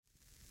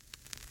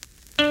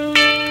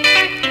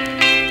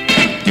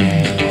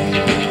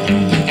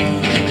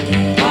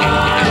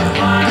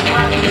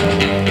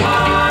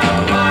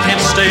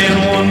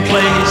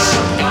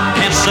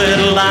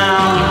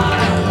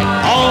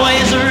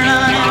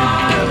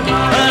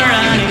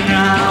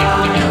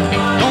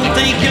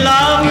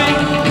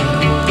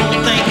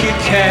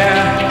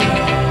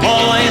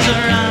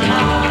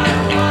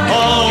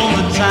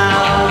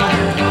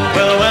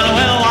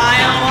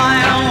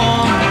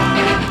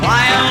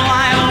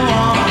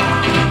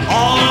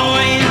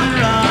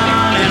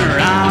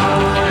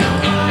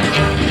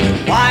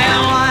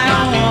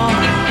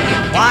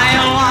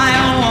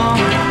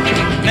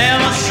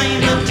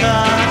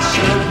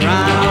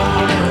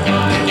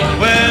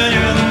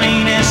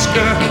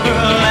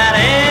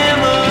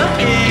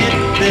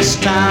this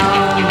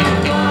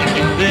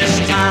town,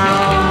 this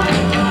town.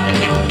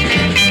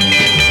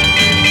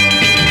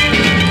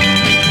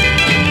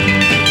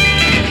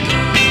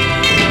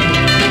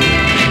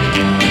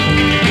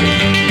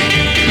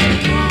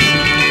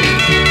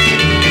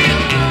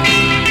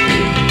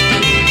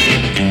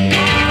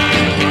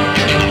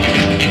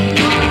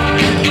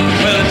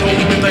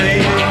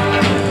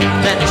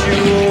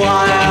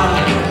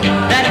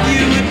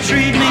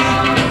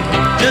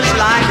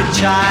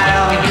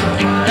 Child,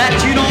 that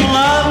you don't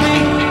love me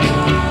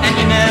and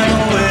you never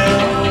will.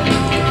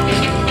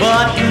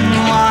 But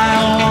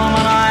wild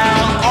woman,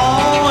 I'll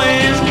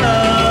always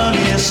love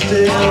you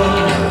still.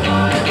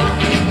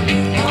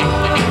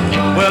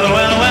 Well,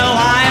 well, well,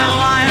 wild,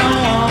 wild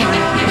woman,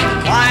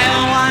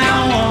 wild,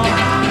 wild woman,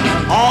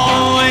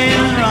 always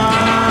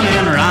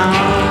running round.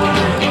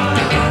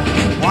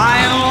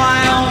 Wild,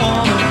 wild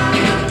woman,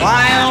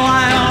 wild,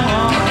 wild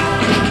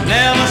woman,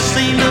 never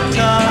seem to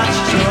touch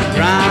the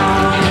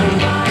ground.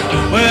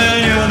 Well,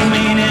 you're the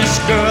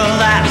meanest girl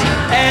that's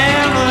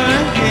ever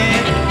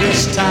hit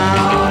this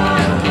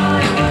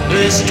town,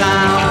 this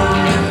town,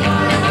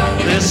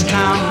 this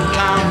town,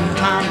 town,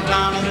 town,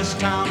 town, this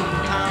town,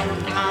 town,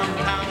 town,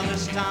 town,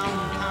 this town,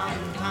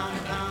 town, town,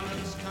 town,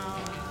 this town.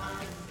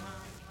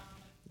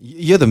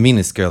 You're the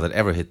meanest girl that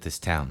ever hit this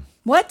town.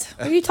 What?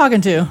 Who are you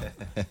talking to?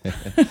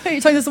 Are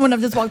you talking to someone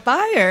I've just walked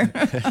by, or?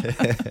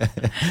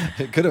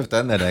 Could have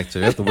done that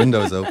actually. If the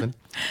window is open.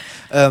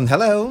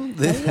 Hello.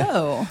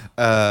 Hello.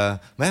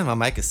 Man, my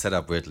mic is set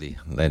up weirdly.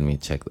 Let me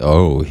check.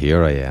 Oh,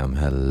 here I am.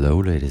 Hello,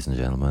 ladies and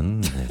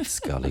gentlemen. It's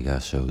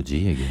Galigasho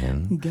G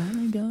again.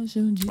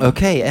 Galigasho G.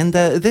 Okay, and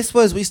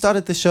we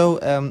started the show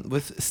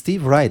with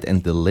Steve Wright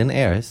and the Lynn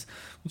Ayres,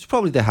 which is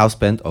probably the house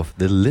band of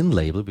the Lynn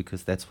label,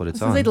 because that's what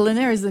it's on. Say the Lynn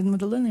Ayres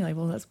with the Lynn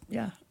label. That's,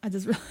 yeah, I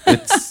just...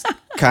 It's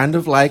kind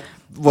of like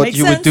what Makes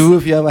you sense. would do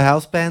if you have a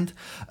house band.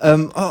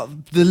 The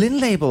Lynn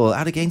label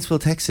out of Gainesville,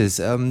 Texas.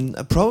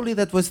 Probably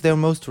that was their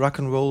most rock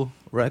and roll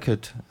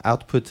record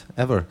output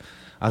ever.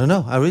 I don't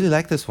know. I really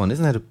like this one.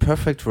 Isn't that a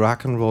perfect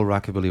rock and roll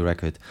rockabilly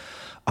record?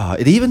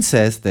 It even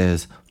says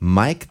there's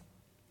Mike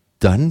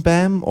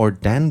Dunbam or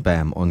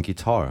Danbam on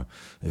guitar.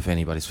 If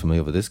anybody's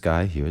familiar with this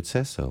guy, here it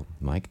says so.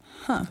 Mike.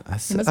 Huh. I It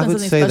must have would something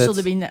say special that's-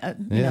 to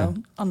be, you know,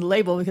 on the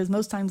label, because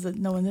most times that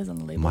no one is on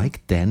the label.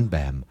 Mike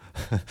Danbam.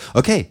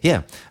 Okay,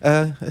 yeah.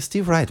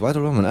 Steve Wright, White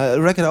Roman. A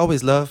record I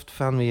always loved.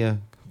 Found me a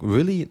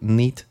really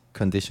neat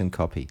condition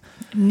copy.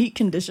 Neat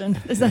condition.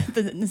 Is that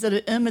instead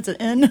of M, it's an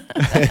N?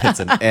 It's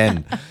an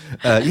N.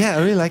 Yeah, I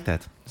really like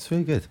that. It's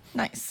really good.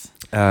 Nice.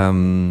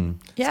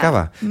 Yeah,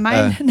 Skava,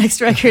 my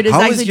next record is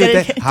how actually was your day?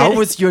 dedicated. How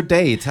was your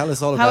day? Tell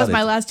us all How about was it.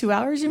 my last 2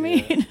 hours, you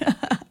mean?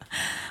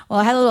 Well,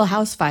 I had a little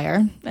house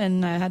fire,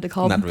 and I had to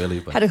call. Not really,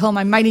 but- had to call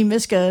my mighty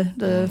Mishka,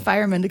 the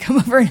fireman, to come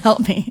over and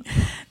help me.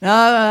 No,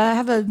 I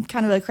have a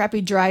kind of a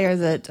crappy dryer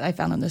that I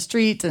found on the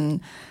street, and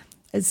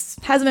it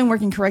hasn't been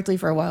working correctly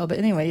for a while. But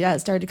anyway, yeah, it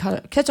started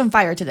to catch on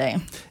fire today.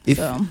 If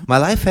So my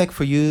life hack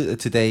for you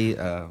today,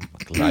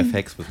 life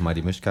hacks with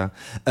Mighty Mishka.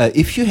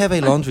 If you have a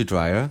laundry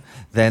dryer,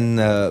 then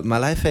my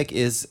life hack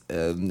is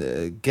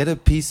get a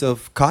piece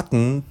of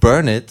cotton,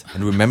 burn it,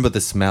 and remember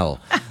the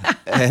smell.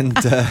 And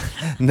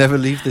never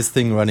leave this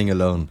thing running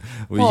alone.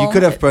 Well, you Well,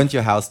 could have burnt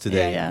your house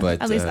today, yeah.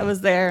 but At least I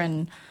was there,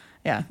 and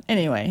yeah.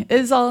 Anyway,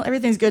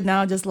 everything's good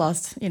now. Just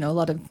lost, a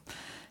lot of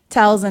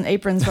towels and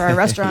aprons for our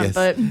restaurant, Yes.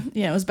 but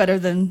it was better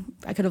than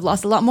I could have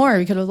lost a lot more.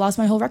 We could have lost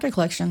my whole record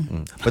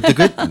collection. But the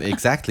good,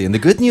 exactly, and the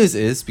good news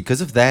is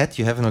because of that,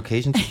 you have an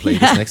occasion to play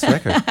this next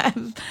record.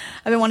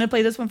 I've been wanting to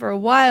play this one for a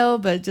while,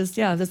 but just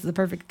this is the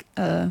perfect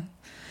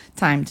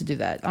time to do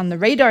that. On the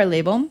Radar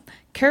label,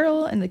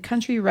 Carol and the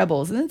Country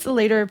Rebels, and it's a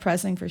later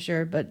pressing for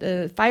sure, but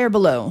Fire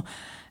Below.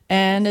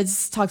 And it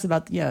talks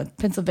about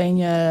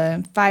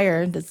Pennsylvania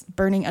fire that's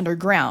burning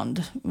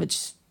underground,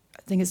 which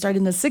I think it started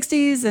in the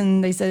 60s,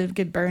 and they said it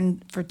could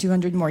burn for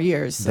 200 more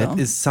years. So That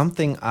is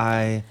something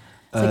I...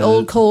 it's like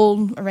old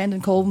coal,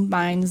 abandoned coal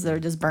mines that are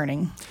just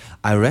burning.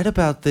 I read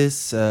about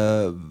this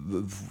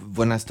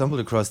when I stumbled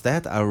across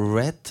that. I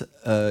read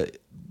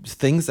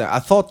things that I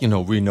thought,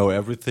 we know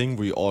everything.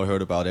 We all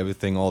heard about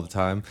everything all the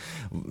time.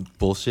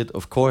 Bullshit,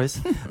 of course.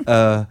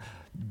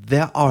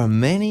 There are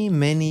many,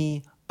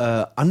 many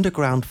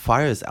underground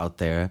fires out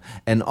there,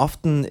 and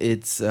often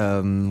it's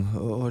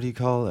what do you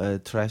call a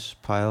trash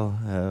pile,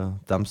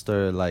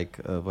 dumpster, like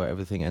where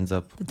everything ends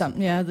up. The dump,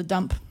 the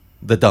dump.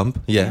 The dump,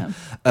 yeah.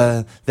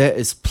 There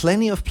is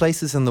plenty of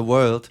places in the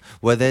world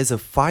where there's a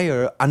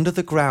fire under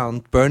the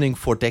ground burning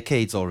for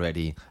decades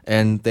already.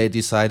 And they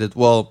decided,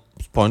 well,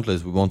 it's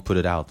pointless, we won't put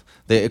it out.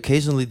 They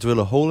occasionally drill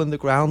a hole in the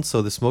ground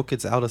so the smoke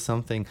gets out or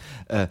something.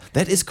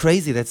 That is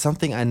crazy. That's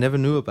something I never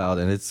knew about.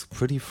 And it's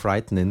pretty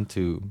frightening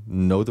to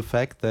know the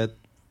fact that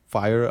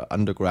fire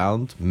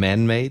underground,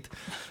 man-made,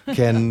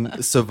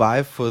 can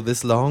survive for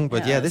this long.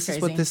 But Yeah, this that's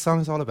is what crazy. this song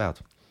is all about.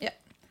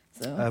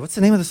 So What's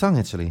the name of the song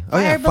actually?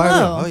 Fire Fire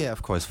Below. Oh yeah,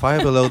 of course.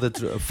 Fire below the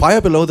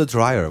Fire below the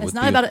dryer. it's would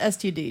not be about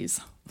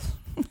STDs.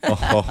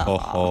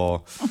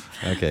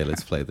 Okay,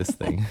 let's play this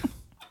thing.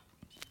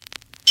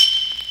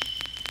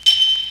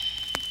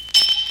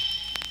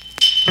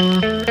 There's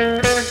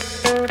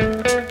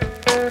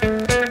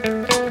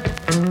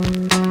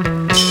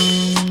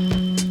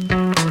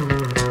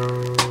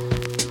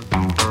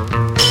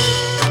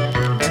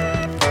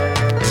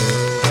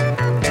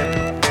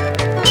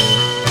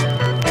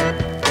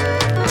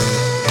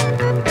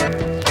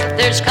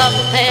a couple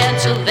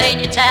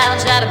Pennsylvania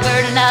towns that are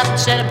burning up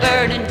instead of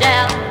burning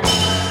down.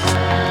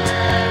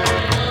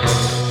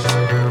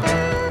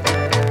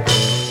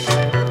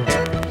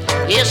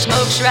 Yeah,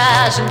 smoke's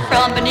rising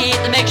from beneath.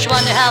 It makes you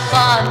wonder how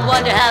far and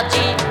wonder how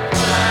deep.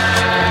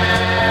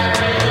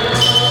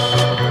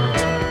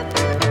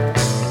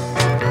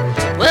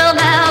 Well,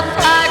 now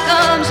fire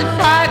comes and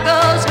fire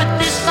goes, but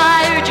this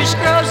fire just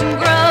grows and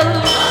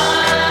grows.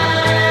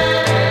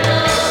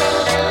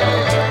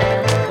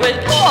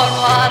 With pouring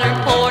water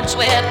and pouring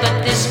sweat,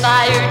 but this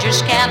fire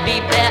just can't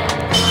be bet.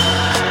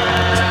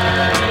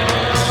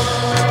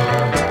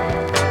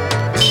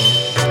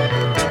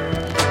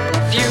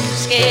 Fumes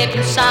escape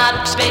in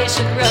sonic space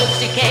and roads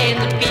decay, and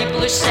the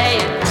people are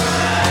saying,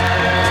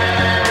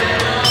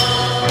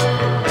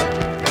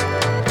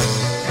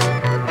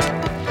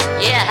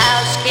 yeah,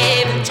 house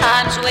cave and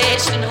time's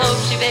waste and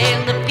hopes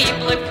evade, the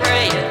people are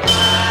praying.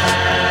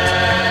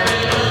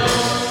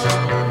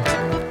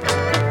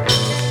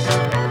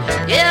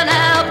 Yeah,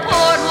 now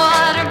poured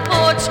water,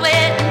 poured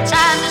sweat, and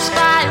time this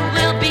fire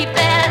will be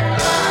bad.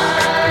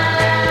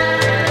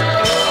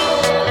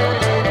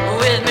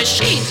 With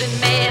machines and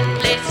men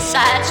placed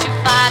aside to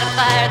fight a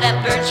fire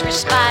that burns for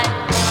spite.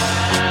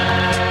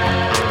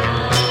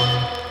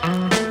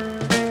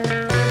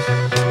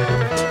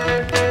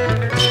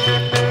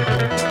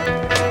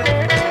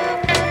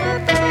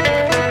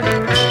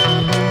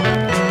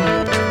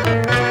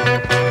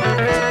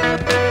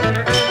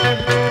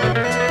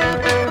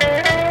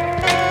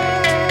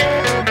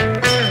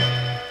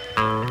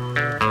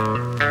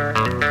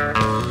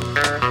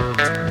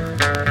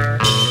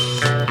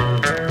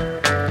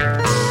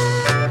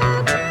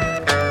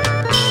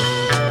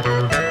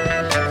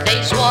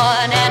 Phase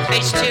one and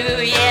phase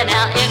two, yeah,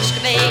 now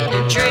excavating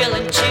and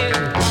drilling too.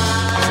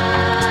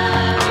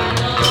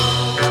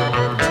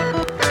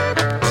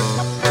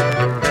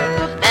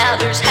 Now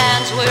there's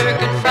hands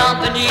working from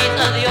beneath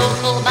of the old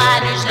coal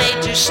miners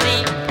laid to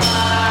sleep.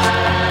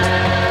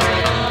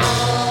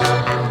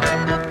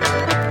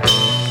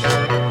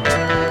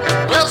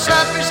 Well,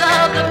 sufferers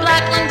of the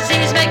black lung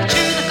disease make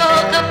true the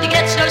gold cup to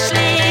get no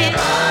sleep.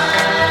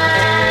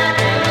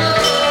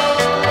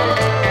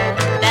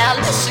 Now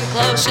listen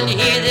close and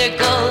hear their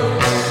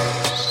ghosts.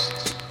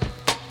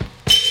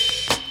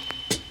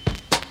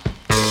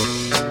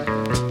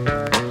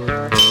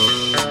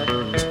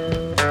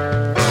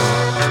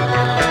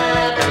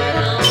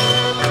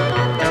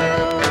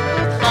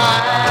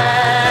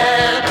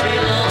 Fire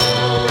below,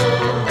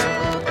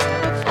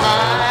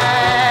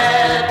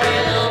 fire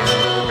below,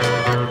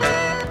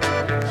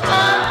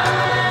 fire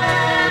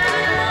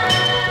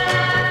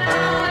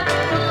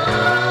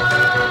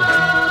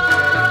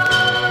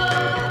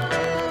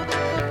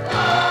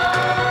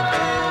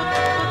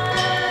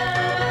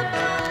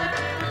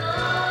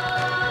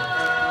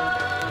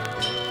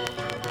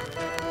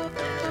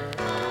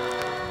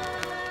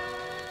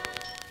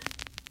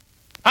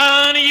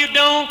Honey, you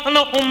don't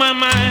know my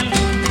mind.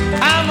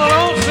 I'm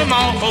lonesome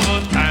all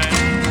the time.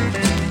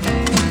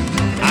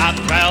 I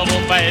travel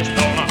fast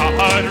on a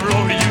hard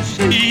road, you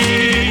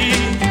see.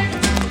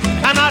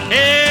 I'm not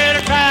here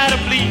to try to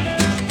please,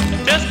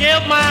 just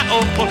give my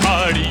old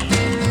heart ease.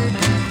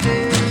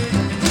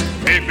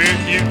 Baby,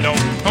 you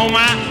don't know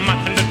my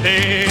mind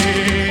today.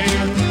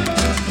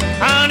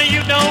 Honey,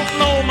 you don't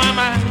know my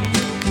mind.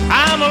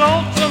 I'm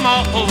lonesome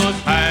all the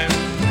time.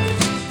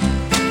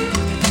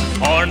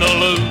 On the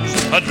loose,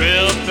 a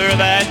drifter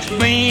that's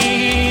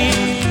clean.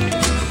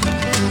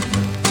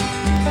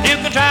 You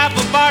can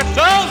travel far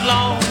so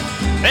long,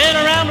 then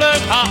a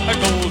rambler's heart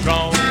goes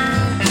wrong.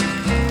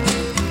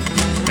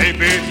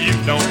 Baby, you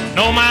don't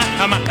know my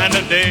mind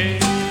today.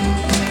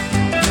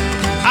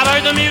 I've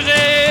heard the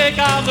music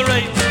of the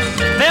race,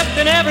 left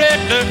in every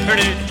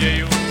dirty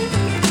jail.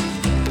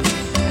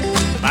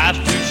 Life's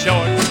too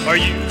short for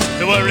you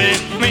to worry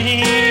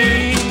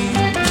me.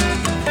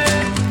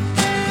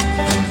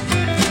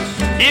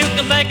 You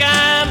can think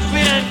I'm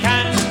sweet and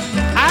kind,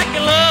 I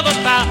can love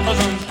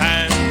 1,000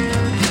 times.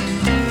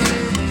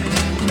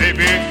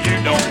 Baby, you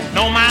don't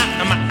know my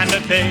mind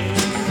today.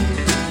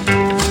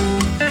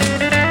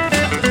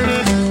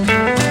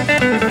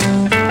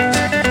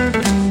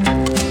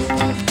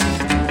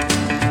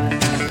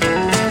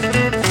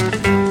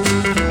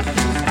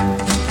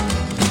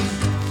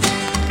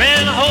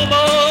 Been a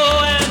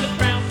hobo and a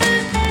tramp,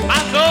 my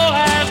soul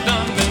has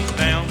done been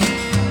down.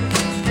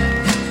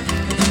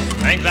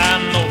 Things I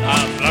know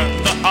I've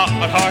learned the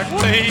hard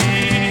way.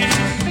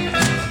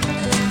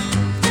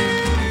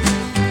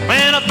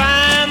 When I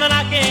find that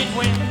I can't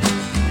win,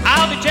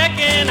 I'll be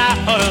checking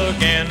out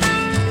again.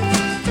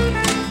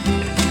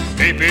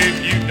 Baby,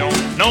 you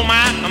don't know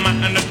my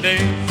mind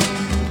today.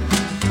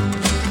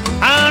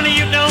 Honey,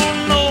 you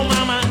don't know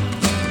my mind.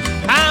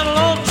 I'm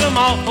lonesome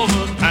all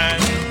the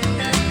time.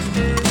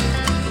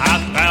 I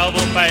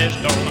travel fast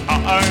on a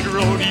hard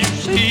road, you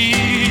see.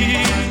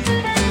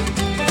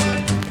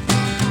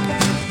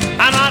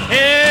 I'm not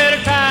here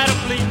to try to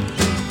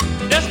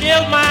please, just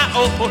give my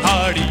old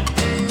heart ease.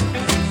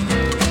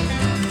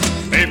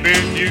 Baby,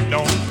 you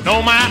don't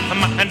know my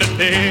mind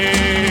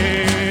today.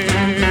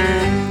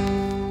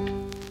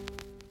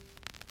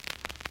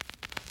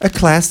 A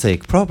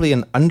classic, probably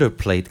an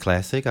underplayed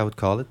classic, I would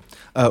call it.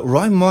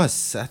 Roy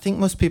Moss, I think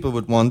most people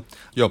would want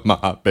 "You're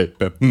my baby,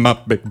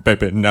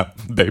 now,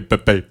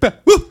 baby.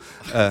 Woo!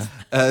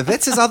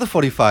 That's his other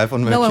 45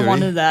 on Mercury. No one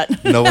wanted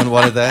that. No one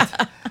wanted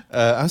that.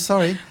 I'm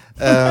sorry.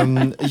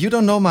 You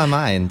Don't Know My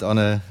Mind on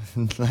a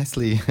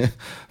nicely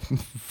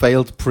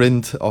failed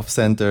print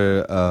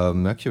off-center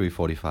Mercury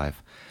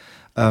 45.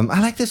 I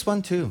like this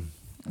one too.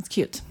 It's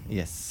cute.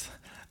 Yes.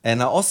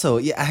 And also,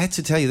 yeah, I had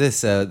to tell you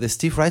this, the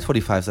Steve Wright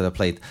 45s that I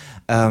played,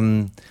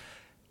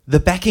 the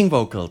backing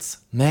vocals,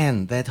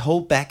 man, that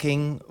whole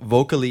backing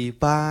vocally,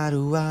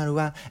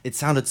 it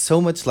sounded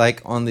so much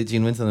like on the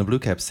Gene Vincent and the Blue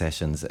Cap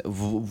sessions.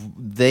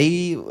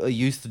 They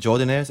used the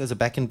Jordanaires as a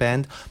backing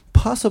band.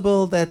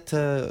 Possible that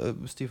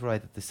Steve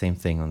Wright did the same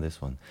thing on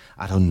this one.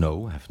 I don't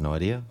know, I have no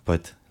idea,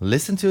 but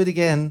listen to it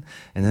again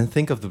and then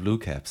think of the Blue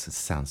Caps. It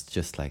sounds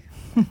just like...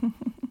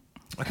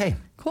 Okay.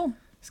 Cool.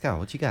 Scout,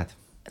 what you got?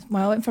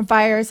 Well, I went from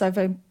fire, so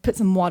I've put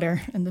some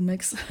water in the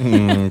mix.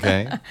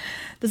 Okay.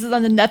 This is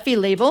on the Neffy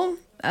label,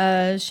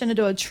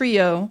 Shenandoah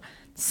Trio,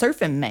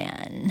 Surfing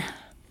Man.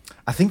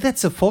 I think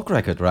that's a folk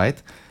record,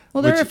 right?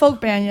 Well, they're Which- a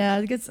folk band, yeah.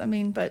 I guess, I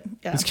mean, but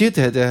yeah. It's cute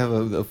to have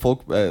a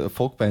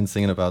folk band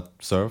singing about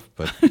surf,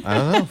 but I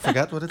don't know.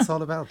 Forgot what it's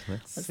all about.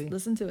 Let's Let's see.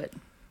 listen to it.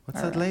 What's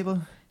all that right.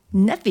 label?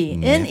 Neffy,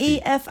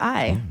 Neffy.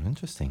 Nefi.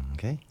 Interesting.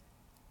 Okay.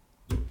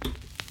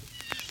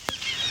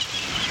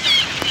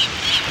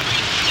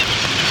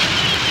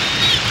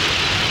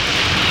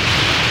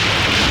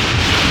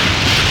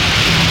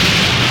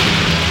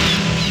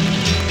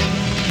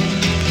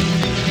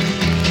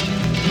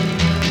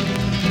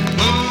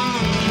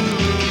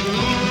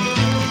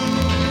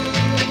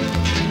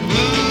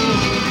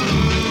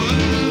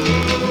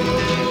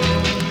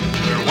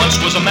 There once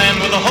was a man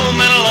with a home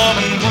and a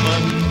loving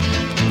woman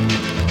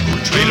who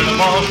traded them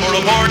all for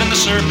a board in the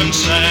surf and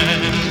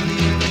sand.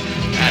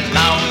 And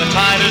now when the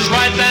tide is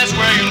right, that's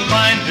where you'll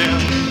find him,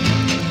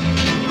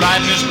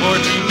 riding his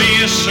board to be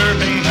a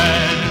surfing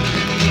man.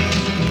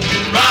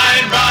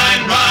 Ride,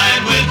 ride,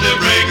 ride with the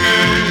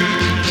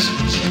breakers.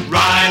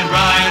 Ride,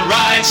 ride,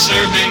 ride,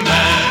 surfing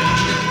man.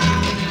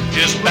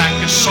 His back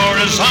is sore,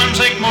 his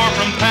arms ache more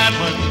from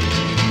paddling.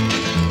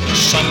 The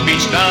sun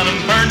beats down and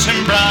burns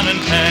him brown and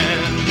tan.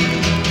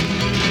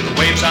 The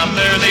waves out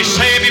there, they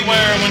say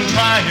beware when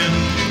trying to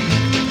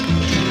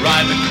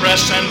ride the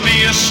crest and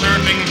be a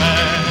surfing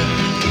man.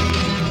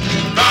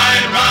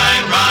 Ride,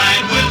 ride,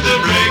 ride with the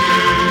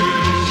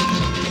breakers.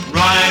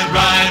 Ride,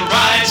 ride,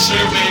 ride,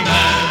 surfing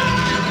man.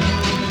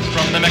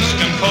 From the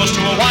Mexican coast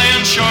to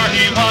Hawaiian shore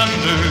he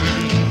wandered,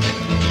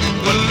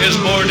 put his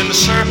board in the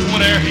surf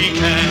whene'er he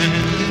can.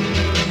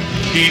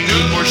 He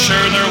knew for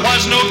sure there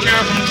was no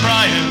cure from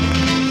trying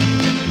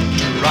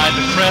to ride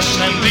the crest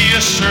and be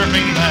a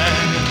surfing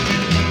man.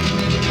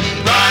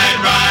 Ride,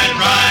 ride,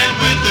 ride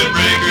with the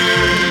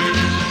breakers.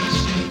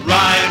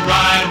 Ride,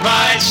 ride,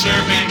 ride,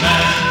 surfing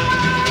man.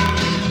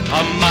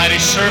 A mighty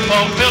surf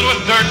all filled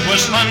with dirt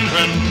was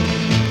thundering,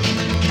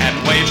 and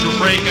waves were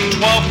breaking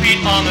 12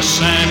 feet on the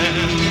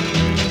sand.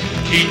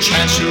 He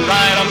chanced to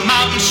ride a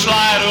mountain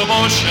slide of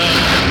ocean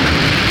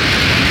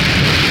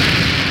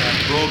that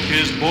broke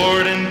his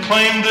board and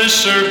claimed the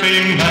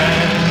surfing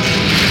man.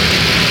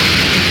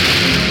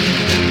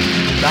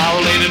 Now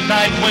late at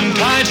night when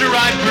tides are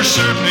right for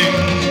surfing,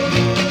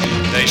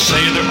 they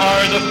say there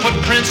are the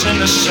footprints in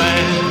the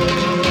sand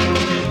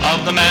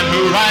of the man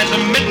who rides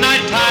the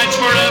midnight tides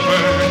forever,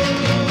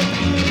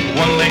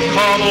 one they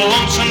call the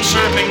lonesome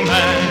surfing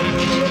man.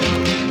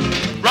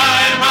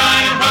 Ride,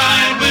 ride,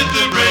 ride with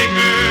the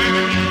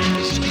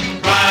breakers.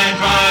 Ride,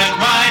 ride,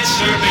 ride,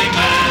 surfing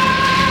man.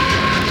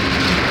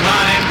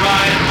 Ride,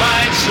 ride,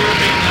 ride,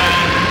 surfing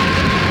man.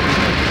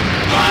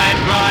 Ride,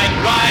 ride,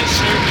 ride,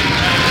 surfing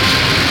man.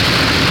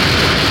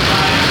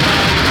 Ride,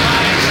 ride,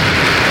 ride,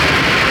 surfing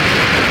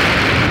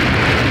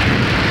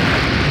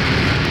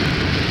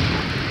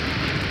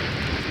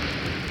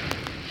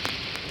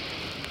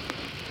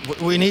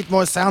We need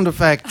more sound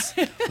effects.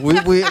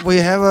 we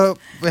have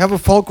a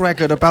folk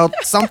record about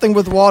something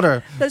with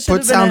water. That should Put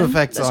have sound been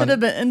effects that on. should have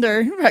been in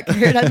their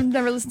record. I've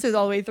never listened to it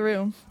all the way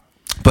through.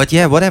 But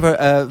yeah,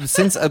 whatever.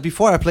 Since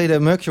before I played a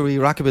Mercury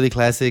Rockabilly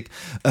Classic,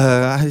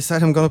 I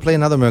decided I'm going to play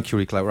another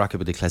Mercury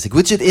Rockabilly Classic,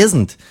 which it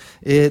isn't.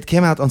 It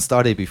came out on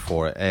Starday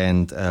before,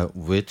 and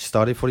which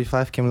Starday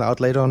 45 came out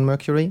later on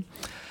Mercury?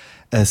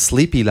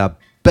 Sleepy La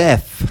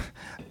Beth.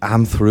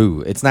 I'm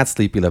through. It's not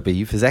Sleepy La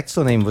Beef. His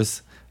actual name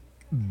was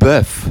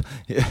Boeuf.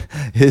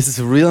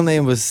 His real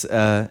name was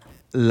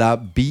La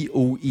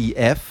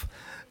Boef.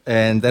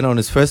 And then on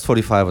his first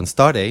 45 on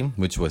Starday,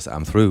 which was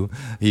I'm Through,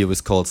 he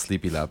was called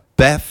Sleepy La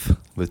Beth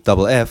with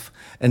double F.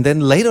 And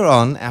then later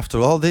on, after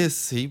all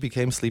this, he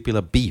became Sleepy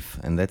La Beef,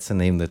 and that's the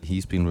name that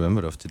he's been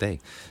remembered of today.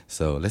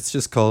 So let's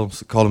just call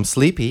him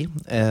Sleepy,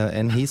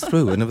 and he's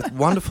through. And with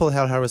wonderful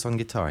Hal Harris on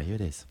guitar. Here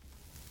it is.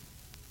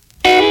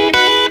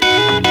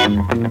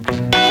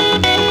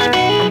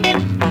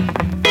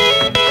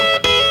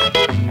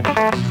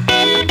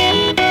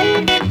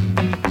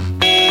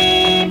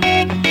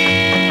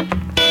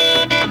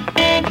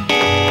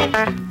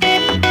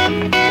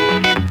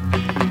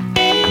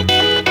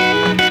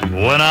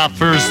 When I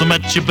first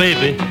met you,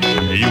 baby,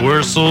 you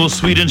were so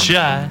sweet and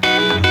shy.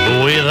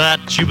 The way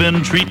that you've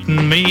been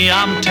treating me,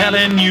 I'm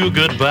telling you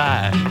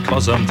goodbye.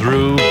 'Cause I'm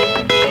through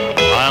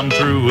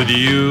with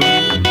you.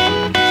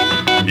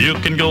 You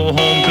can go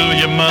home to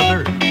your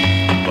mother,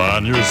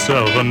 find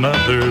yourself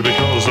another.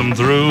 Because I'm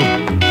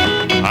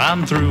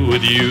through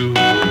with you.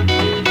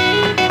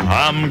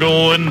 I'm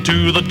going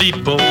to the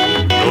depot,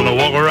 gonna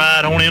walk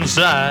right on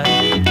inside.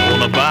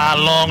 Gonna buy a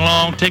long,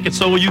 long ticket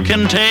so you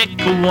can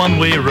take a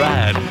one-way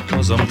ride.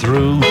 'Cause I'm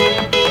through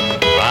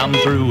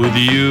with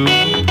you.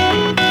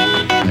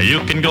 You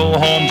can go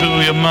home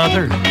to your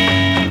mother,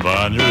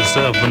 find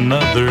yourself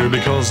another.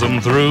 Because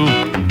I'm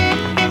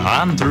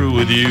through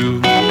with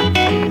you.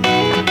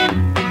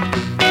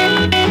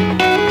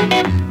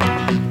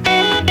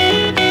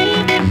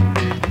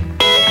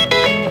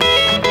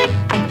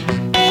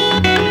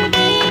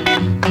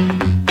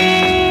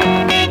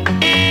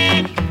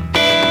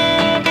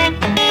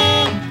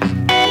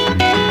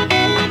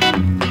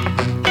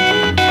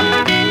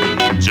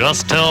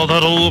 Just tell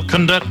that old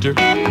conductor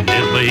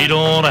if he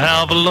don't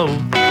have a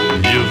load,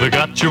 you've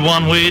got your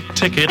one-way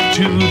ticket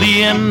to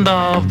the end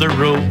of the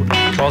road.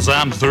 'Cause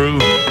I'm through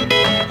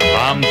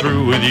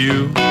with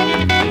you.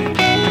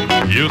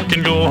 You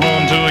can go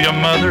home to your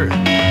mother,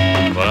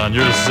 find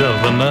yourself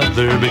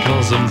another.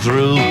 Because I'm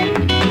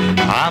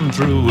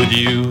through with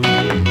you.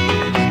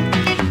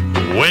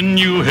 When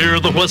you hear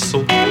the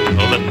whistle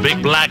of that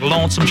big black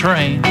lonesome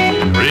train,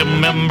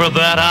 remember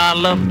that I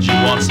loved you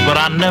once, but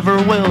I never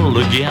will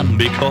again.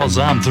 Because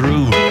I'm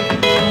through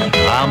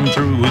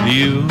with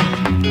you.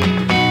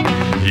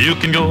 You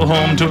can go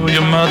home to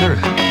your mother,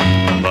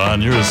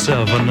 find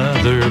yourself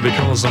another.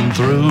 Because I'm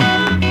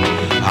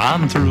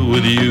through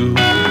with you.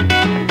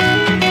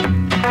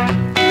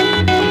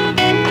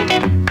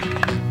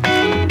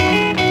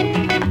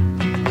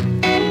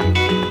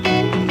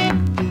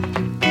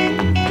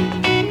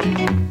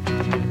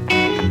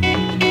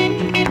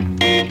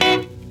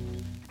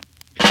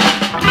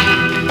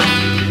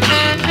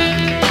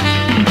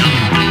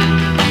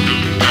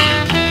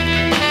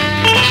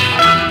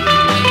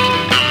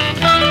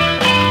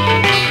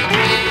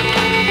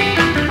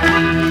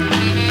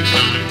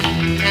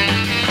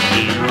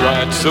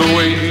 The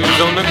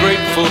waves on the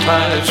grateful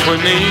tides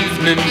when the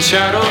evening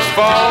shadows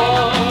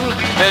fall,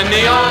 and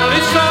the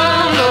only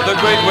sound of the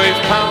great waves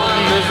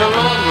pound is a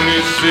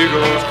lonely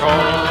seagull's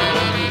call.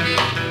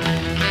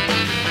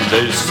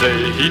 They say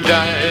he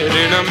died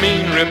in a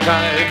mean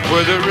riptide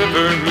where the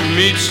river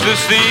meets the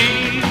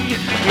sea.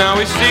 Now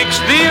he seeks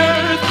the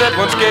earth that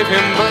once gave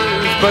him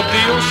birth, but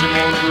the ocean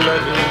won't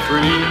let him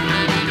free.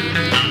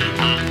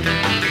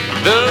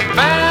 The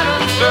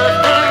phantom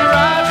surfer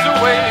rides the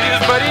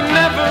waves, but he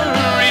never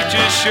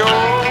reaches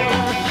shore.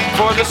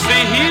 For the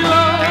sea he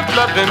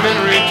loved him in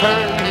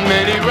return,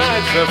 and he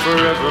rides there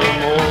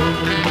forevermore.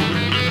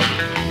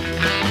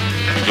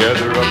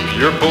 Gather up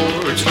your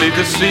boards, leave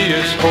the sea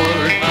is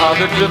hoard, how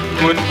the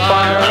driftwood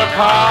fire up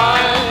high.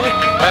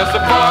 As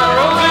the fire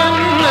rolls in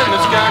and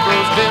the sky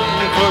grows dim,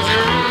 close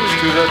your ears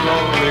to that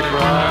lonely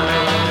cry.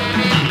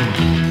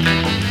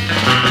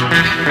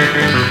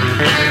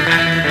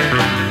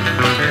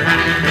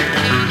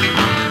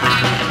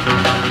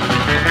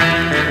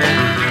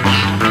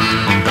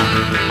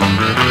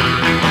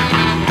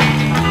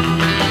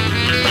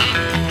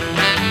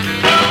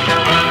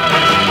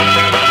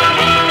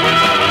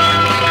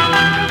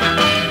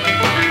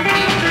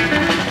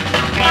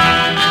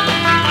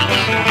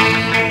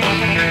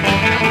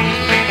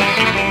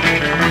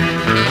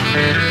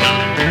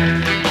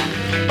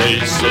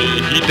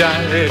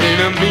 Died in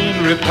a mean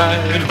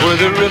riptide where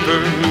the river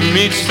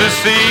meets the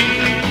sea.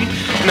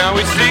 Now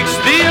he seeks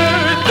the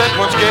earth that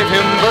once gave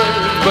him birth,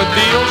 but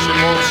the ocean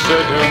won't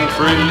set him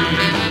free.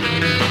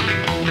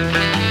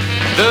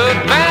 The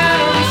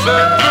phantom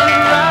surfer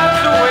rides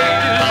the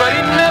waves, but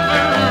he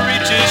never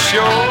reaches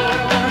shore.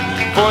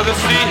 For the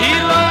sea he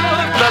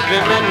loved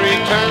him in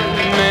return,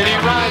 and he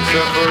rides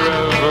there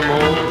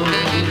forevermore.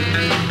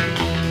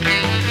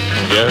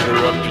 Gather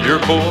up your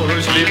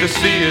boards, leave the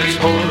sea is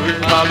hoard,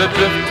 while the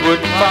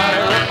driftwood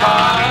fire up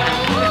high.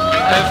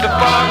 As the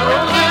fire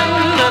rolls in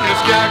and the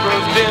sky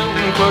grows dim,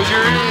 close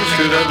your ears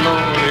to that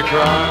lonely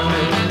cry.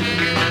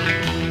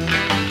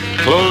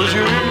 Close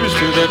your ears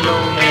to that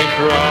lonely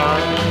cry.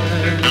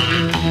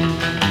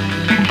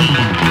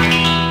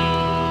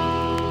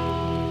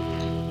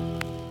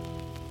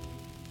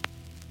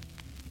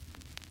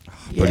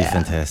 Pretty Yeah.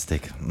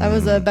 fantastic. That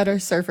was a better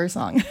surfer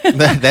song.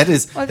 that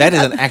is Well, I that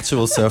think is an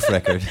actual surf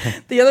record.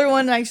 The other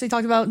one actually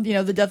talked about,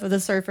 the death of the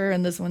surfer,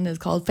 and this one is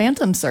called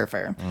Phantom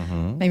Surfer.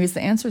 Maybe it's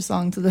the answer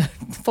song to the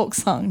folk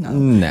song. No,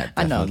 Nah,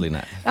 I know. definitely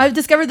not. I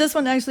discovered this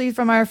one actually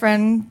from our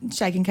friend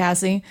Shaq and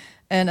Cassie,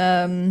 and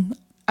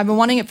I've been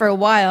wanting it for a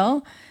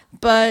while,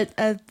 but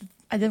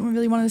I didn't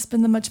really want to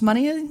spend that much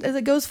money as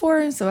it goes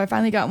for, so I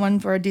finally got one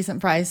for a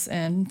decent price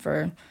and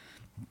for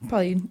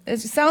probably it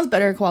sounds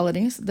better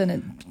quality than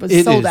it was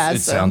sold as.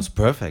 It so. sounds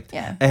perfect.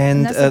 Yeah,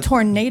 And that's the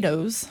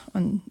Tornadoes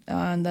on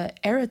the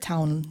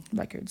Airtown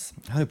records.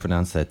 how do you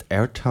pronounce that?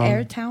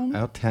 Airtown.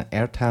 Airtown?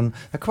 Airtown.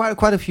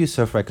 Quite a few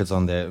surf records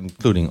on there,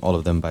 including all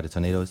of them by the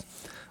Tornadoes.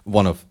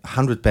 One of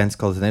 100 bands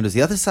called Tornadoes.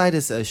 The other side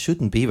is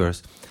Shootin'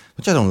 Beavers,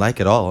 which I don't like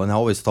at all. And I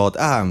always thought,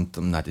 I'm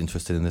not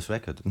interested in this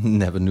record.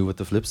 Never knew what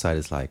the flip side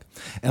is like.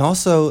 And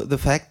also the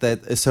fact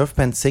that a surf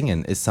band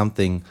singing is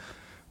something,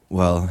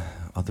 well,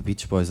 are the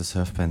Beach Boys a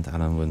surf band? I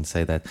wouldn't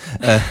say that.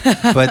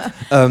 But,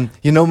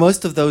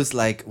 most of those,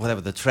 like,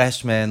 whatever, the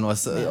Trashmen, or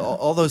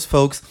all those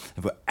folks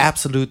were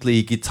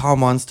absolutely guitar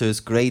monsters,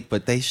 great,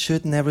 but they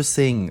should never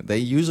sing. They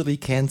usually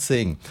can't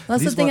sing.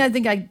 That's the These thing one- I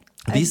think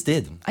These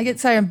did. I get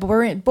tired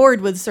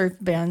bored with surf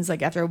bands.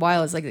 Like after a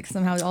while, it's like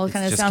somehow it all It's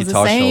kind of just sounds the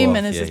guitar same, show-off.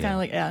 and it's Yeah, just kind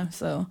of yeah. like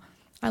So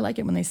I like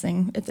it when they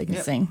sing if they can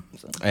Yep. sing.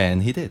 So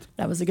And he did.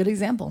 that was a good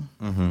example.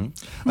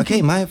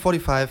 Okay, my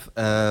 45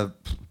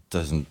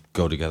 doesn't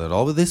go together at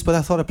all with this, but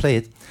I thought I'd play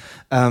it.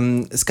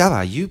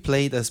 Skava, you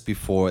played us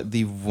before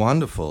the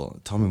wonderful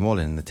Tommy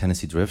Molin, the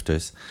Tennessee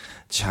Drifters,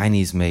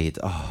 Chinese made.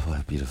 Oh, what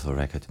a beautiful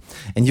record.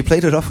 And you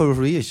played it off of a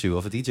reissue,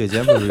 of a DJ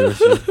Jamboree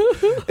reissue.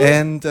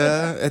 And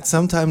at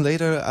some time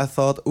later, I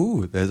thought,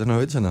 ooh, there's an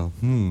original.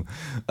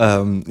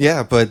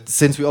 But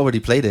since we already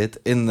played it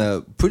in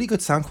pretty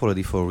good sound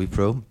quality for a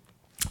repro,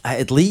 I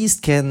at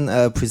least can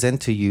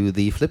present to you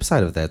the flip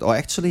side of that. Or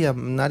actually,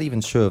 I'm not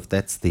even sure if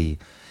that's the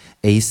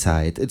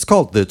A-side. It's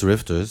called The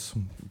Drifters.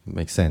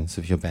 Makes sense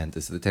if your band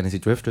is the Tennessee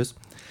Drifters.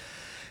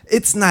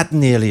 It's not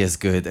nearly as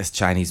good as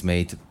Chinese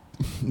Made,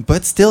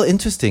 but still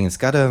interesting.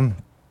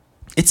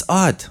 It's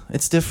odd.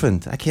 It's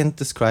different. I can't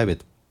describe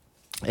it.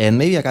 And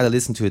maybe I gotta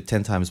listen to it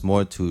 10 times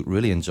more to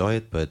really enjoy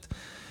it, but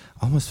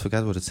I almost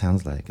forgot what it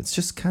sounds like. It's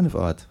just kind of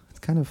odd. It's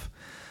kind of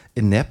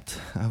inept,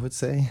 I would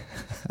say.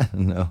 I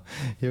don't know.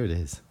 Here it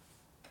is.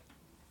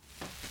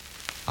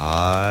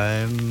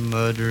 I'm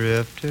a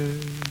drifter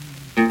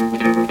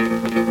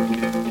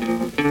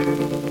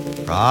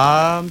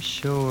from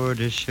shore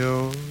to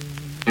shore.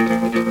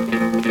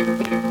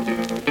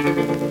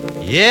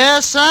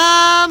 Yes,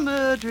 I'm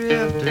a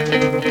drifter,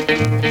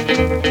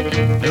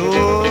 no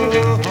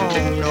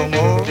home no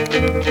more.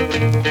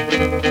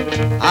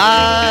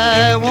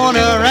 I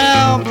wanna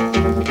ramble,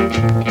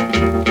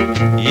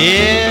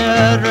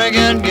 yeah, drink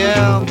and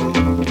gamble,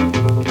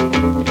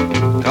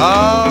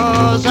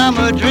 'cause I'm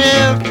a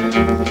drifter.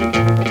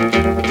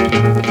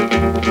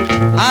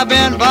 I've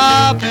been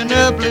bopping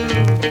the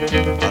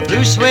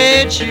blue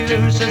suede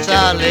shoes since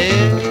I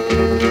left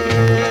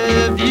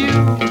you,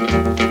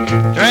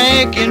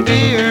 drinking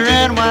beer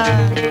and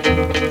wine,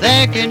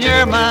 thinking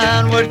you're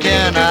mine. What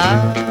can I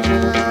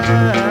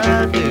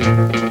do?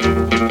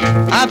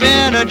 I've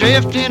been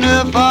a-drifting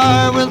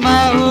afar with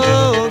my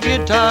old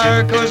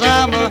guitar, 'cause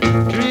I'm a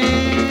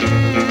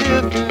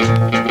drifter.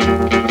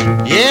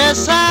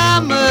 Yes,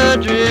 I'm a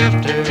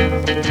drifter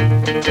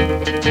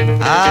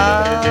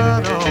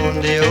out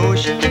on the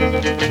ocean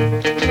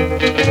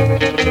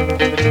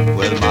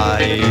with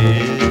my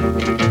head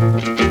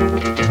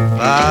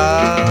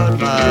bowed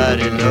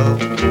mighty low.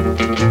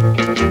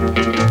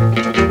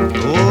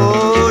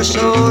 Oh,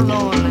 so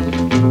lonely,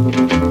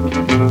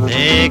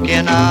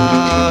 thinking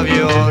of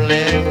you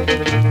only.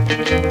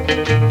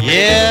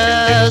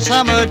 Yes,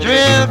 I'm a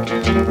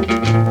drifter.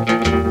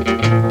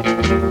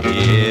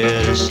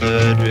 Yes, a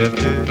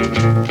drifter.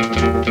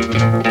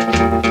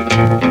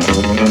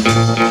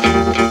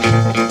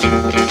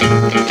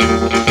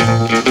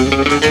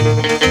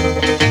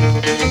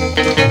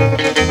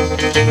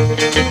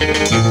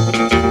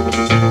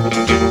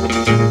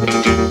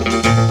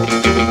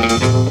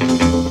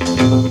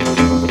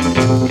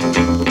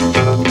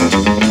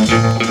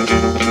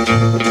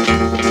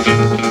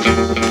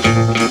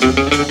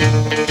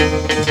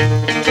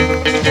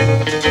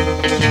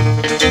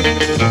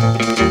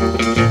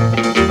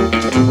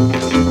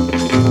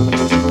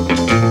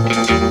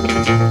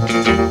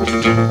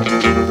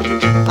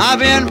 I've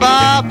been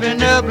bopping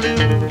the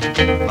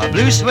my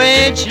blue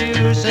suede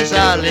shoes since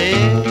I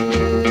left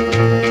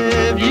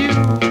you,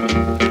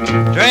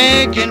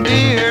 drinking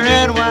beer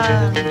and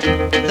wine,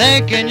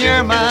 thinking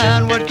you're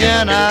mine. What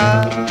can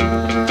I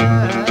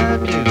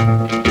do?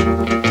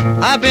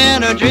 I've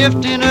been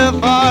a-drifting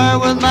afar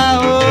with my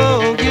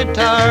old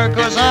guitar,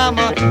 'cause I'm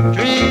a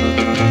drifter.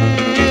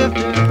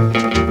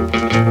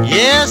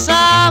 Yes,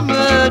 I'm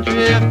a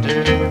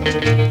drifter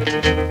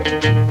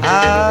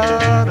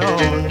out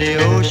on the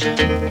ocean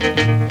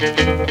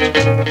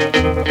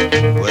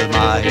with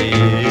my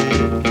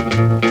head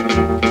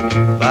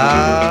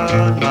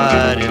bowed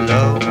mighty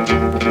low.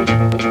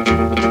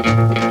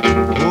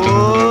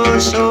 Oh,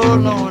 so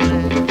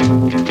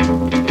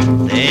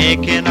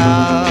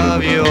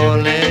of your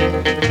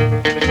name.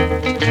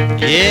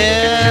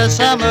 Yes,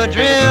 I'm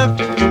adrift.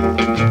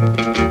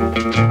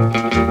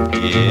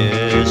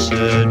 Yes,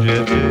 a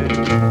drifter.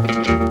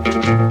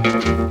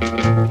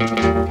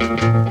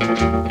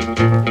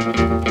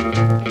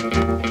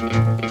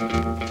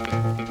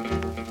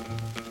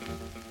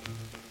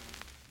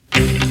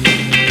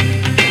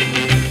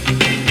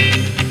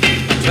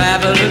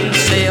 Traveling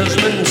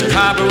salesman's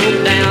car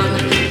broke down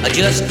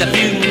just a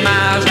few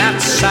miles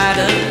outside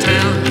of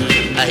town.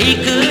 He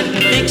couldn't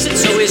fix it,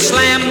 so he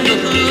slammed the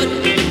hood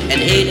and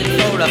headed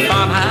for a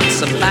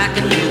farmhouse back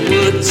in the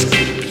woods.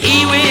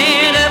 He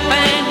went up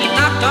and he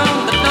knocked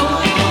on the door.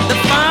 The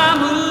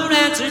farmer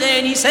answered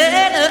and he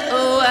said,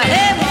 "Oh,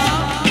 hey, Ma."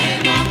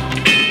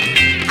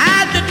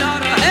 Had the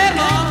daughter, hey,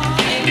 Ma.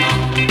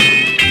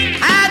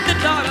 Had the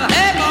daughter,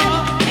 hey, Ma.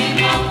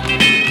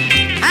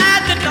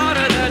 Had the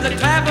daughter, there's a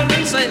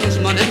traveling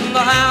salesman in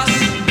the house.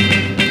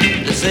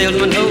 The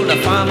salesman told the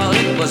farmer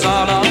it was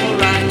all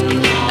right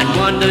and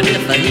wondered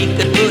if he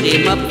could put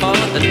him up for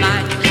the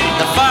night.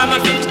 The farmer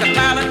fixed the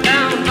pallet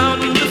down on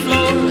the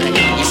floor.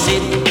 He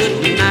said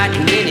good night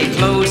and then he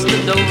closed the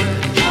door.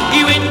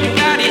 He went and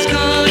got his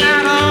gun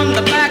out on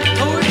the back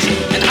porch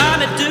and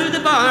hollered to the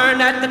barn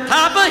at the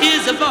top of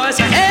his voice,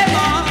 "Hey,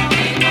 Ma,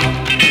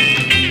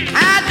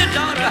 had the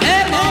daughter,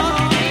 hey, Ma,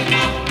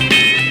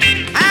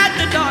 had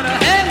the daughter,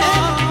 hey, Ma,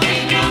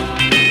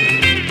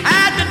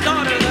 had the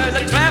daughter, there's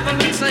a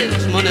traveling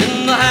salesman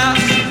in the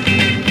house."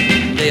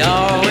 They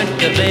all went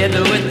to bed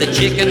with the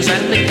chickens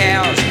and the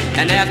cows,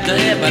 and after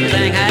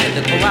everything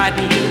had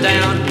quietened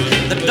down,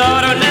 the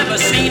daughter never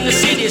seen the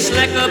city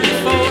slicker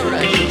before.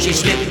 She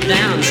slipped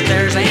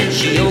downstairs and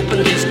she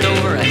opened his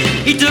door.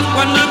 He took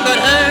one look at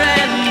her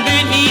and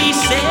then he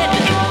said,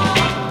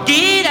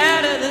 "Get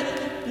out of the...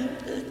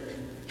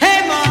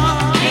 Hey, Ma,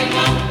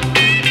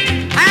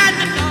 had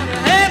the daughter,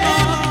 hey, Ma,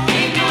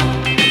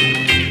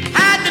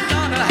 had the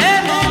daughter, hey,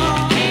 Ma,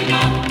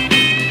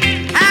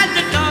 had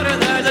the daughter,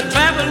 there's a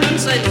traveling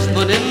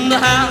salesman in the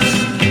house."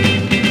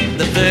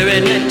 The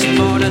very next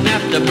morning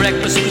after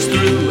breakfast was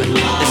through,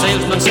 the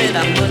salesman said,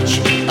 "I'm much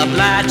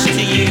obliged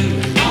to you."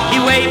 He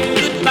waved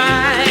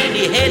goodbye and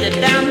he headed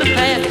down the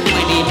path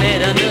when he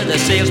met another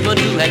salesman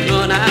who had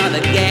run out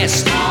of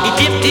gas. He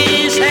tipped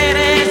his hat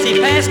as he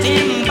passed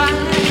him by,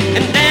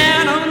 and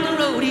down on the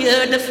road he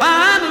heard the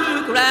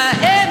farmer cry,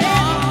 "Hey, Ma,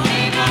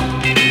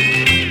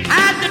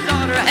 had the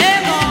daughter, hey,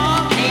 Ma,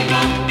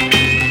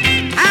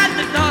 had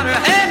the daughter,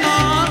 hey, Ma,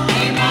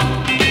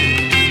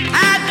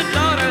 had the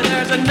daughter,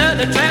 there's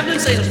another traveling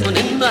salesman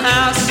in the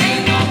house.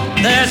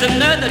 There's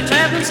another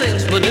traveling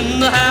salesman in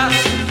the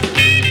house."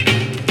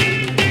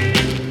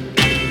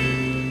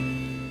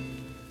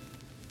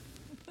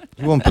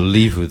 You won't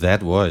believe who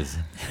that was.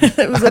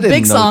 It was I a didn't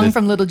big know song this.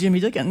 from Little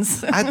Jimmy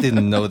Dickens. I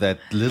didn't know that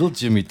little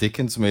Jimmy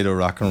Dickens made a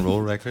rock and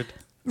roll record.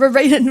 We're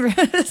right in. Was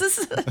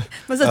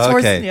it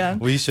towards? Okay, Yeah.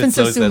 we should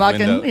Spencer close that Sumakin.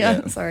 window, Yeah,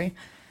 yeah. sorry.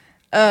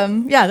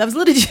 Yeah, that was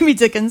Little Jimmy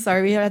Dickens.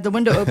 Sorry, we had the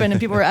window open and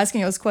people were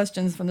asking us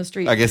questions from the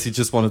street. I guess he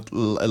just wanted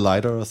a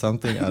lighter or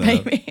something. I don't know.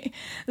 Maybe.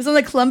 This on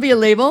the Columbia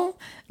label,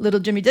 Little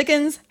Jimmy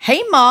Dickens.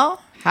 Hey, Ma,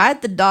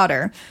 had the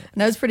daughter.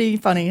 And that was pretty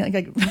funny.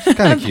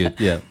 Kind of cute,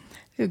 yeah.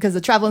 Because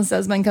the traveling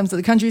salesman comes to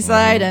the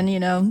countryside and,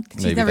 she's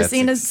Maybe never that's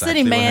seen a exactly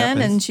city what man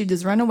happens. and she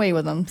just run away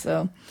with him.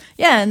 So,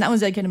 yeah, and that was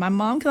dedicated to my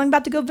mom because I'm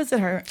about to go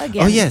visit her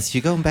again. Oh, yes,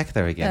 you're going back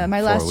there again. My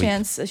for a last week.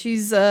 chance.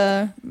 She's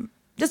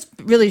just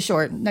really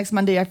short. Next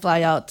Monday I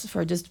fly out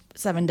for just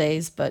 7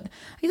 days, but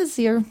I get to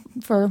see her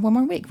for one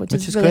more week, which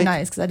is really great.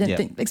 nice because I didn't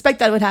Yeah. expect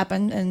that would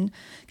happen, and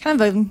kind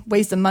of a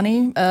waste of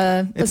money.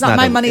 It's not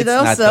my money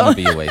though, It's so not going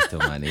to be a waste of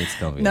money. It's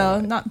going to be no, all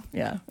right. not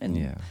yeah. And,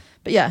 Yeah.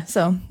 But yeah,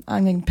 so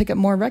I'm going to pick up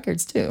more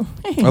records too.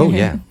 Oh,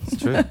 yeah, it's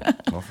true.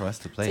 More for us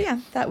to play. So yeah,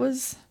 that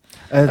was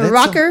That's a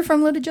rocker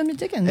from Little Jimmy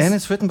Dickens. And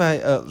it's written by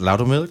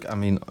Loudermilk. I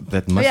mean,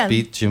 that must yeah.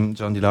 be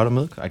John D.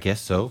 Loudermilk. I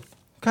guess so.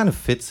 Kind of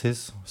fits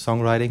his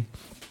songwriting.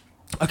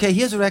 Okay,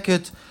 here's a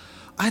record.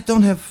 I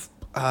don't have...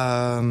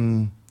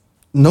 I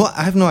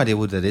have no idea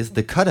what that is.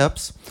 The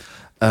Cut-Ups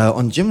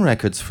on Jim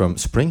Records from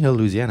Spring Hill,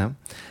 Louisiana.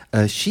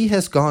 She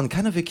has gone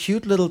kind of a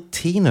cute little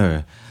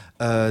teener.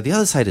 The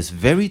other side is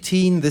very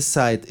teen. This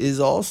side is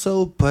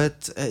also,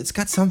 but it's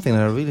got something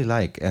that I really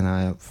like. And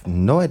I have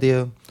no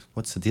idea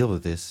what's the deal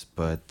with this,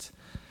 but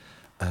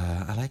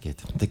I like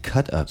it. The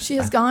Cut-Ups. She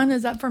has gone.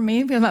 Is that for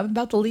me? I'm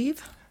about to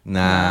leave.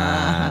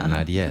 Nah,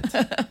 not yet.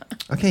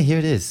 Okay, here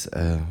it is.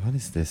 What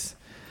is this?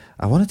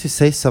 I wanted to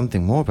say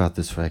something more about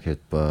this record,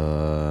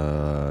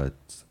 but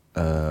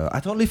I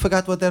totally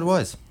forgot what that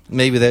was.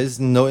 Maybe there's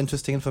no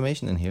interesting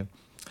information in here.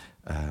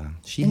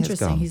 She has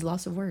Interesting. gone. He's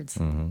lost of words.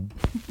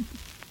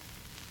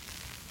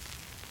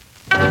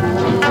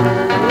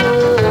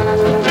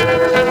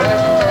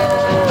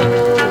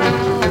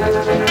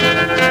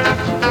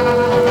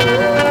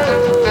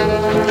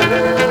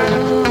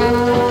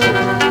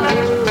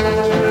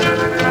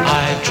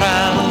 I've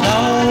traveled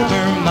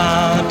over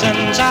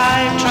mountains,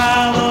 I've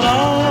traveled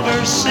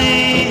over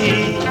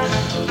sea,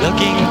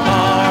 looking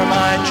for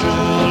my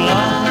true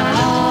love.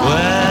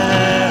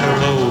 Where,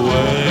 oh,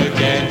 where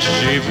can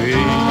she be?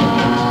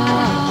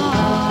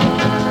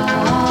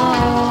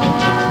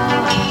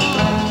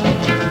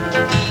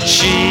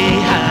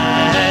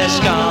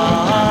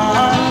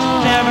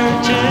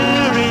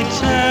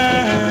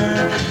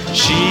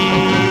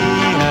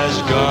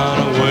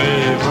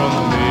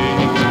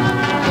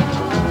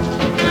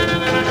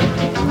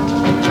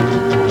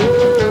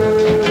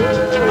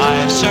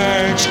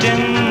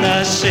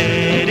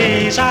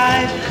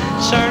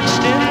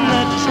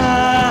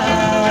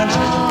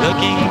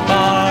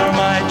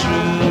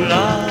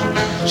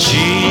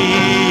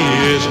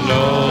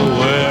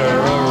 nowhere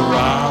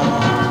around.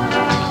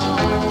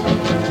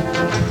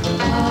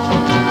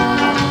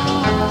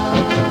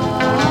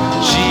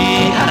 She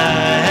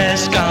has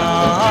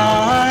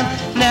gone,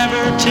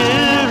 never to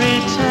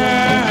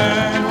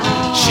return.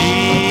 She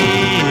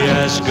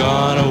has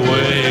gone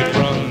away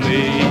from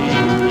me.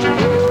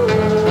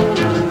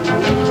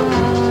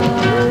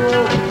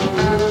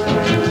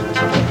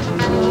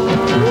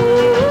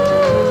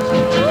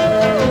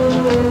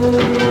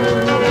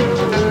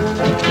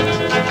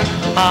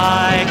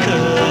 I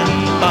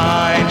couldn't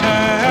find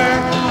her,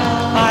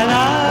 I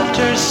loved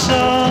her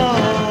so.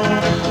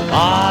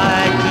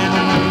 I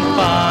couldn't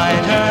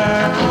find her,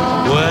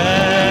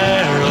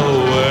 where, oh,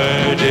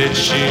 where did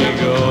she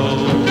go?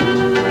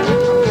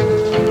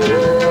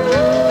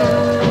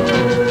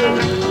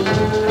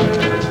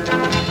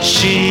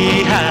 She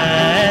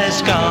has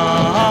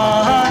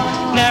gone,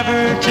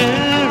 never to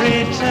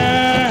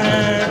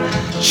return.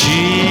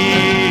 She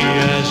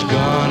has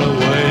gone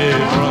away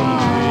from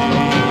me.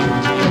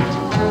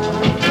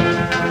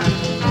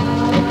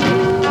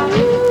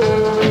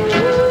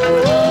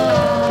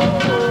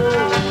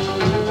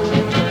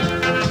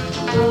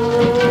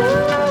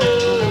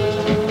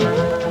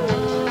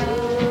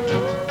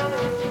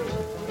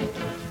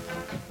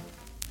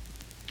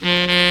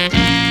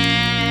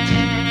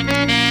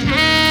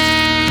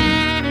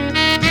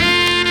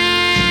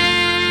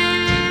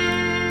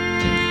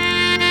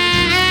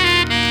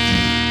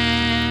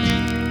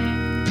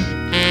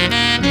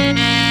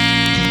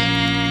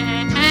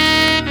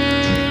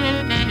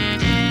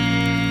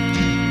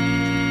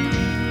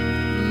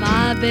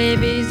 My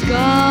baby's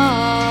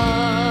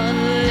gone,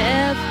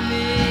 left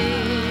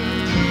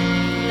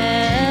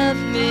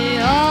me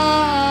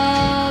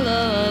all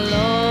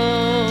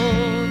alone.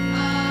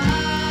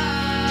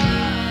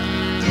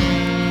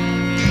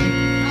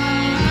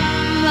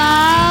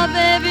 My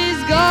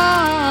baby's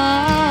gone,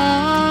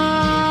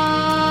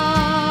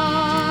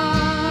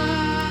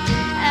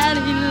 and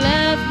he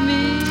left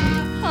me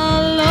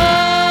alone,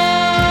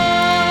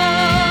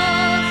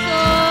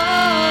 so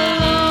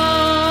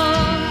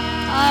alone.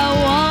 I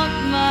want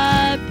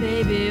my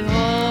baby home.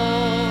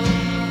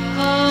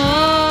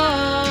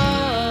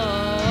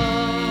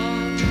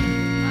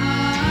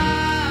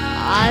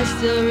 I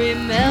still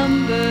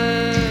remember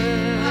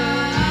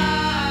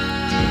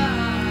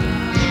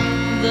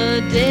the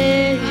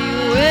day he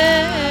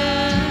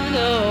went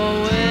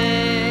away.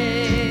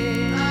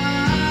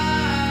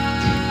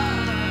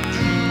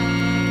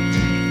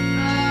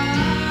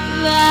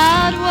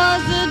 That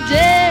was the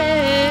day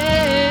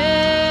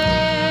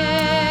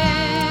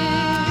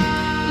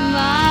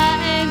my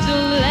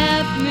angel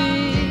left me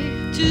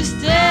to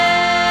stay.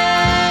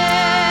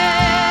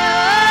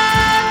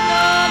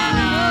 No,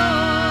 no,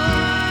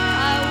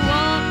 I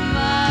want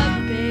my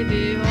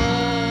baby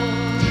home.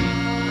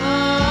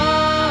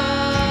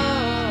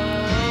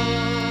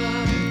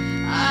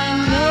 I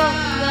know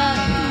that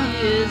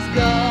he is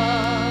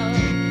gone.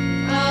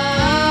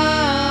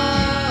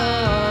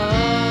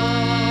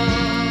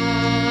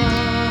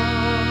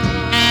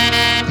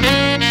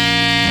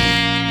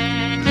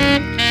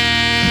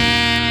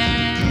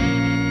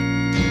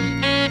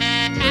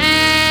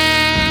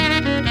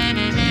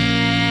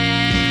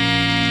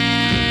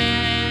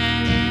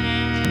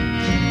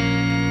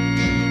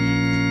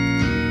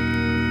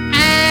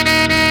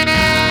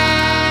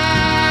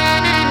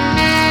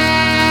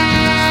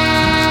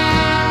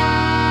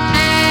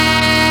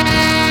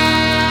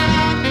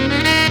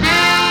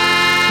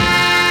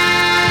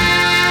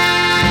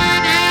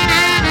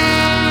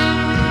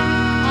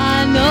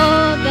 I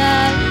know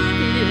that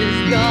he is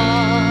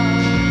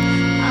gone.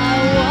 I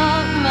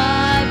want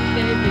my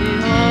baby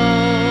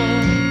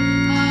home.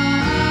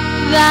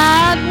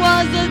 That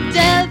was the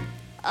death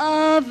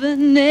of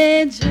an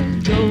angel.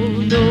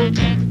 Don't know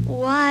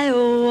why,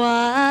 oh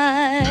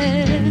why.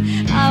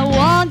 I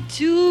want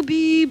to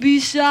be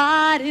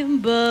beside him,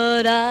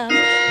 but I'm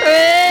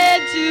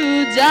afraid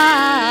to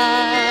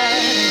die.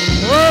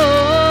 Oh,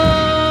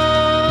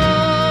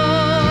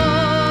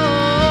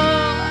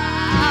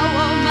 I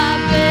want my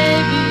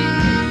baby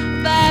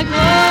back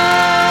home.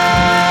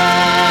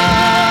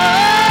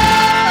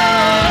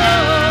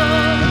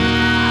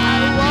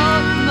 I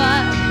want my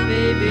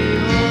baby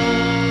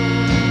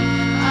home.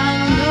 I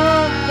know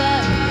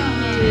that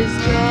he is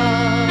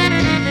gone,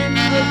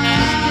 but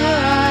still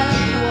I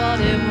want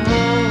him home.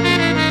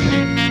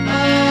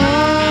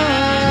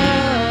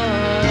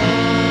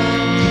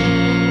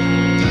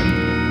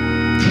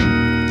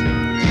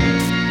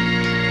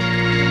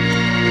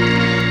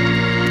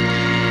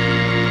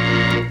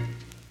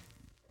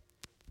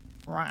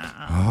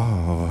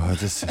 Oh,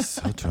 this is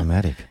so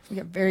dramatic. We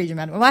got very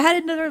dramatic. Well, I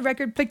had another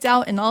record picked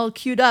out and all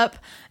queued up,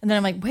 and then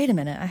I'm like, wait a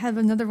minute, I have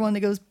another one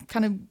that goes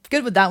kind of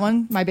good with that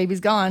one. My baby's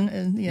gone,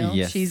 and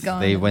Yes, she's gone.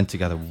 they went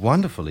together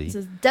wonderfully. This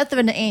is "Death of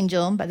an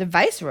Angel" by the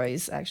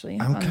Viceroys, actually,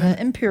 on the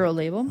Imperial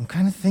label. I'm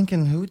kind of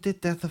thinking, who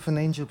did Death of an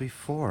Angel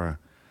before?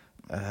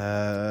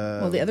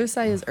 Well, the other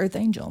side is Earth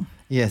Angel.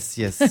 Yes.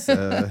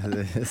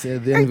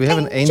 Then we have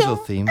an angel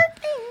theme.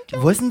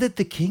 Wasn't it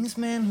the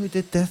Kingsman who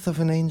did Death of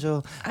an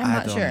Angel? I'm I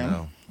not don't sure.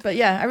 know. But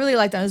yeah, I really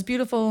like that. It was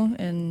beautiful,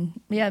 and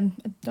yeah,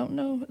 I don't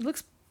know. It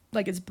looks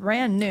like it's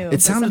brand new. It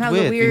but sounded somehow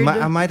the weird.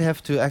 I might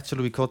have to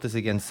actually record this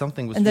again.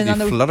 Something was And then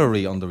really on the-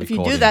 fluttery on the if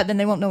recording. you do that, then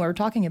they won't know what we're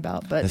talking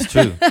about. But That's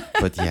true.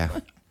 But yeah,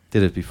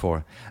 did it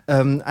before.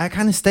 I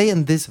kind of stay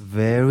in this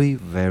very,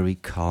 very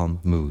calm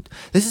mood.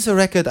 This is a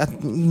record,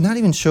 I'm not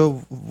even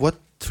sure what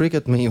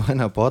triggered me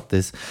when I bought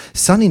this.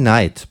 Sunny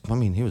Night, I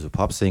mean, he was a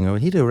pop singer.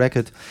 He did a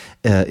record,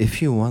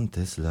 If You Want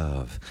This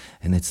Love.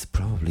 And it's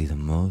probably the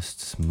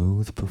most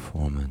smooth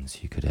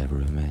performance you could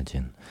ever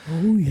imagine.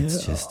 Oh, yeah.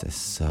 It's just as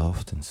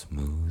soft and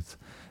smooth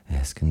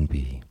as can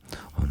be.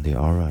 On the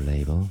Aura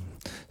label,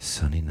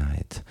 Sunny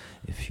Night,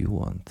 If You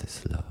Want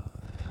This Love.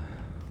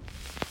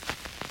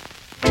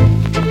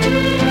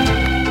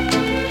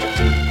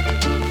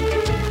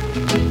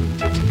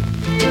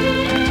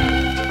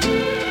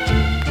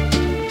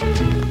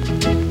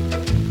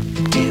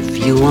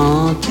 If you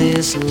want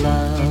this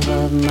love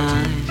of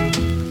mine,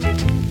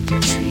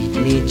 treat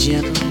me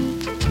gentle,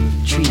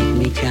 treat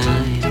me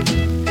kind.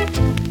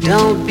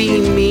 Don't be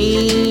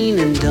mean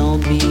and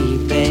don't be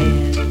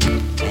bad,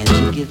 and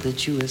you get the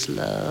truest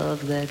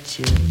love that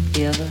you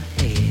ever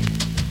had.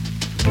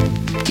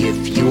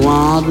 If you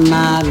want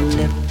my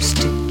lips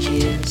to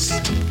kiss,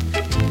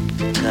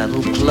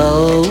 cuddle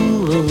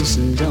close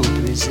and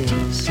don't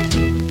resist.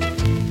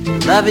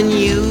 Loving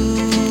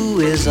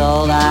you is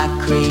all I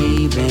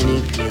crave, and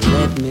if you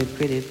let me,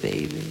 pretty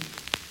baby,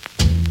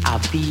 I'll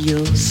be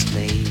your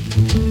slave.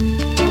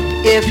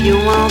 If you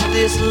want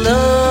this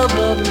love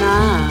of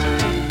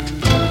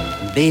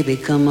mine, baby,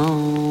 come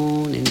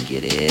on and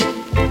get it.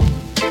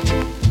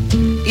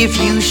 If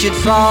you should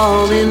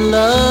fall in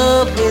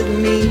love with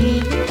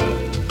me,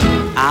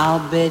 I'll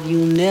bet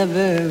you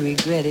never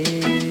regret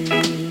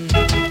it.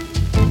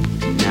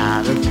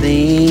 Not a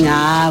thing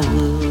I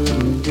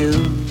wouldn't do.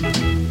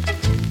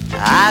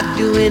 I'd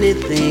do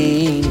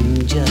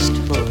anything just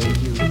for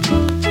you.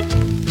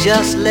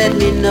 Just let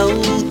me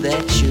know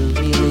that you're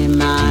really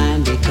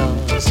mine,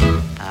 because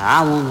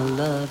I wanna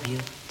love you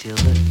till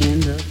the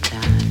end of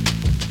time.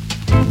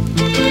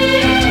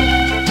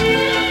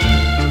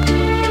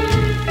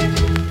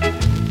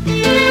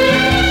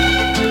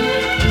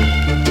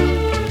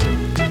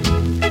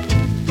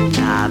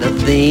 Not a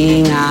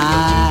thing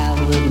I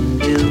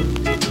wouldn't do.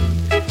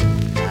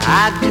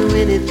 I'd do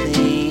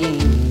anything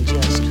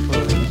just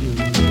for you.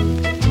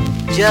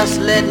 Just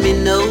let me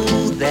know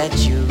that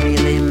you're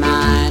really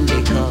mine,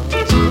 because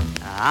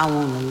I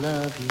wanna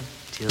love you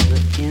till the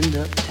end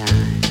of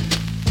time.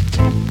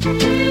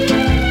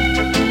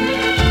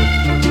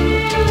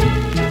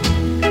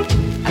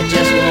 I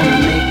just wanna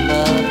make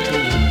love to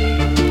you,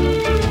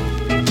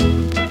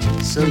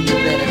 baby. So you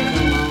better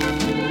come on.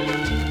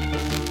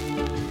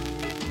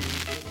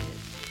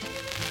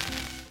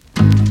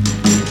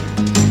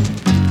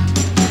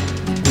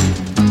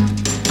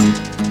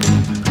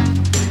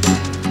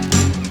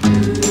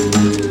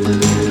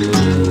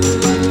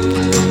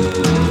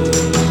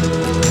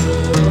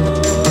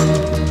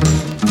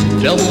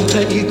 Devil,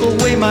 take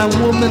away my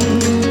woman.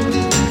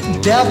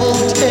 Devil,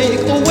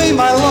 take away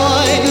my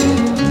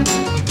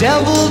life.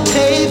 Devil,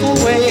 take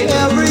away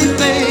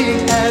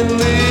everything and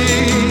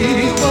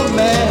leave a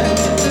man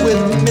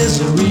with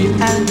misery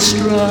and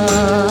strife.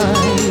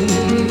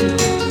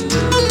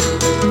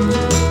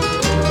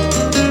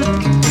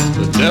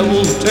 The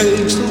devil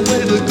takes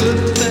away the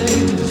good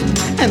things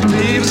and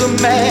leaves a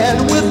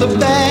man with the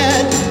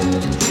bad.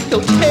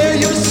 He'll tear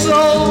your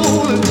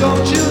soul, and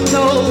don't you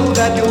know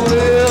that you'll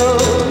live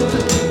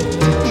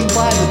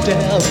by the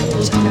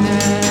devil's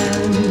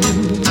hand?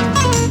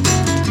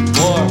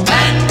 For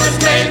man was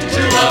made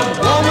to love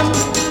woman,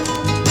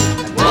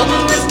 and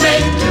woman was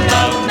made to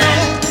love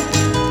man.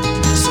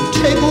 So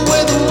take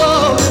away the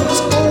love in this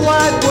whole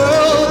wide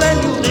world, and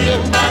you'll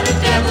live by the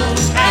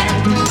devil's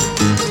hand.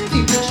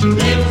 Yes, you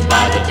live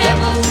by the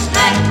devil's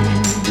hand.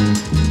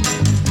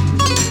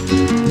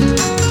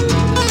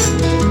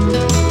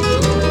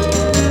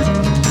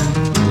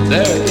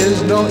 There is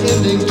no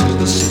ending to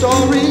the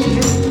story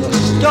of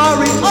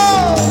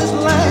this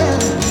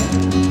land.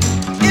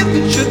 If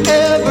it should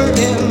ever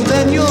end,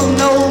 then you'll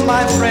know,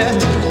 my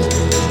friend,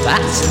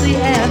 that's the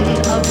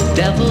end of the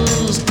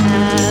devil's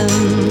hand.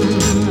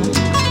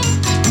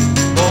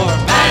 For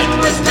man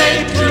was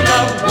made to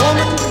love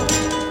woman,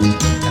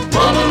 and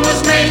woman was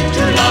made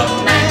to love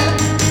man.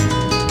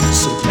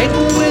 So take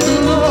away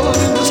the love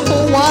in this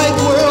whole wide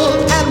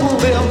world, and we'll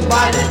live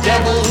by the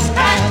devil's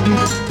hand.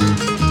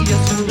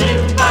 Yes, we'll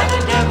live by the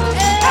devil's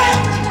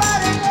hand.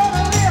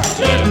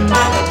 Live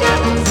by the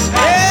devil's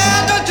hand.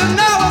 Yeah, don't you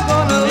know we're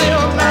gonna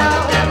live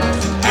now?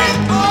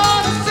 Ain't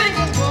gonna sing,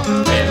 we're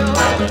gonna live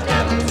by the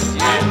devil's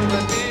hand.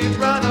 With me,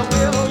 brother,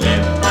 we'll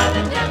live by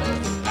the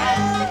devil's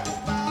hand.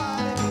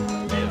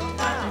 Live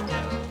by the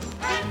devil's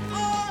hand. Ain't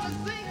gonna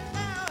sing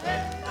now.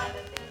 Live by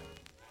the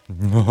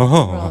devil's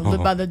well,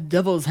 live by the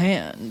devil's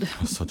hand.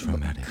 So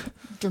dramatic.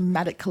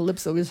 Dramatic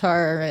calypso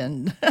guitar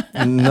and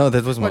No,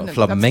 that was more I'm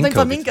flamenco. saying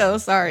flamenco.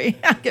 Sorry,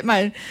 I get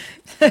my.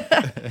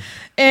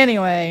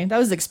 Anyway, that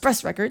was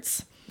Express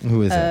Records.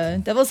 Who is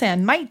it? Devil's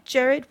Hand, Mike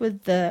Jarrett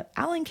with the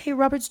Alan K.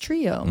 Roberts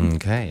Trio.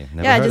 Okay,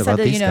 never Yeah, I heard just had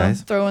about to, these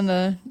guys. throw in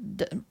the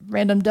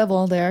random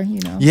devil there,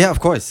 Yeah, of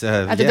course.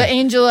 After yeah. the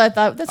angel, I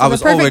thought this I was was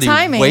the perfect already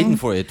timing. waiting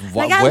for it.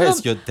 I got a Where's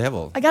little- your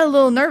devil? I got a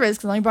little nervous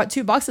because I only brought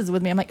 2 boxes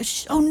with me. I'm like,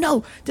 oh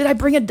no, did I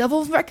bring a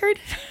devil record?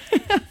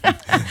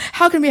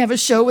 How can we have a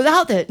show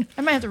without it?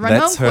 I might have to run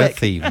That's home her quick.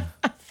 theme.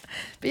 But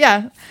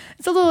yeah,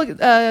 it's a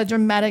little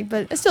dramatic,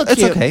 but it's still cute.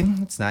 It's okay.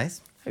 It's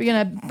nice. Are you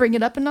gonna bring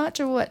it up a notch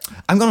or what?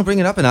 I'm gonna bring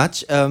it up a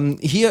notch.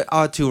 Here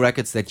are 2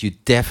 records that you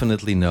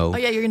definitely know. Oh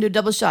yeah, you're gonna do a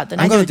double shot. Then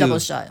I'm I do gonna a double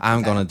shot. I'm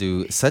Okay. gonna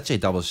do such a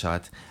double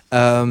shot.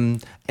 How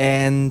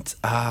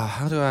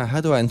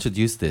do I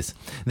introduce this?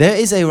 There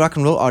is a rock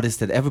and roll artist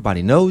that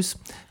everybody knows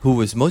who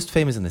was most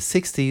famous in the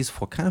 60s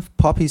for kind of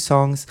poppy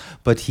songs,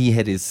 but he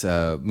had his,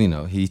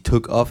 he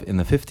took off in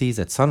the 50s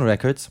at Sun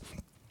Records,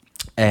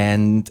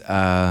 and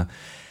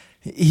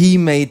he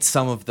made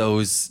some of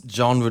those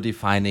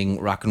genre-defining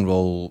rock and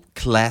roll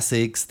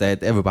classics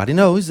that everybody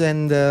knows.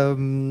 And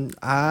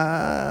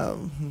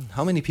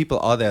how many people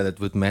are there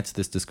that would match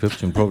this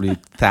description? Probably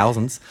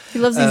thousands. He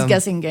loves these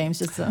guessing games.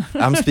 Just so.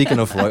 I'm speaking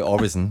of Roy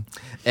Orbison.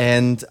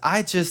 And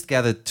I just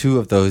gathered 2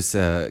 of those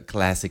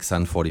classic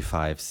Sun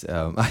 45s.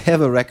 I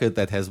have a record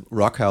that has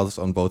Rock House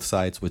on both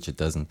sides, which it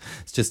doesn't.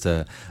 It's just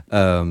a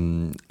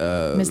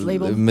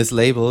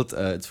mislabeled.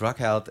 It's Rock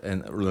House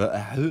and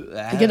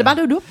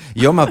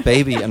You're My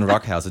Baby and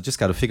Rock House. I just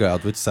got to figure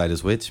out which side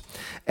is which.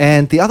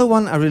 And the other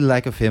one I really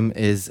like of him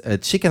is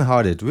Chicken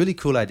Hearted. Really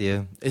cool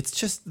idea.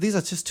 These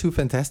are just 2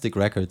 fantastic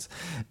records.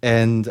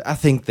 And I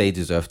think they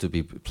deserve to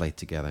be played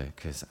together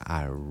because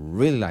I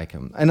really like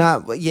them. And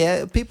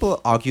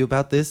people argue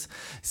about this,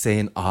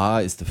 saying,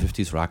 is the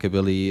 50s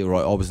rockabilly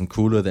Roy Orbison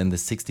cooler than the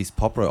 60s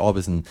pop Roy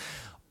Orbison?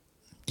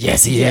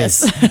 Yes, he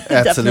is.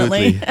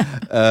 Absolutely.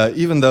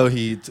 Even though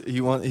he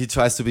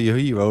tries to be a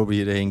hero, but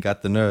he ain't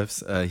got the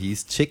nerves.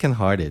 He's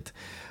chicken-hearted.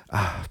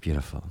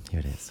 Beautiful.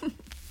 Here it is.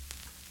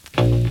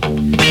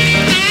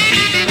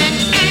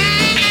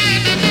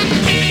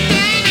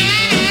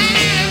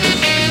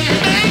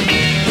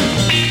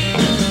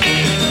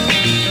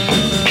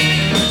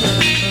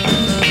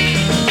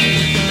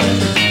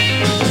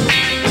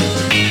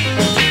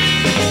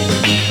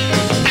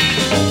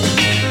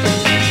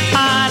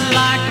 I'd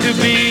like to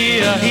be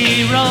a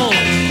hero,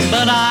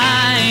 but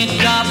I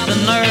ain't got the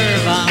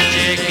nerve. I'm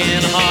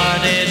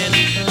chicken-hearted.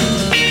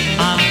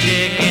 I'm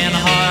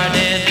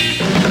chicken-hearted.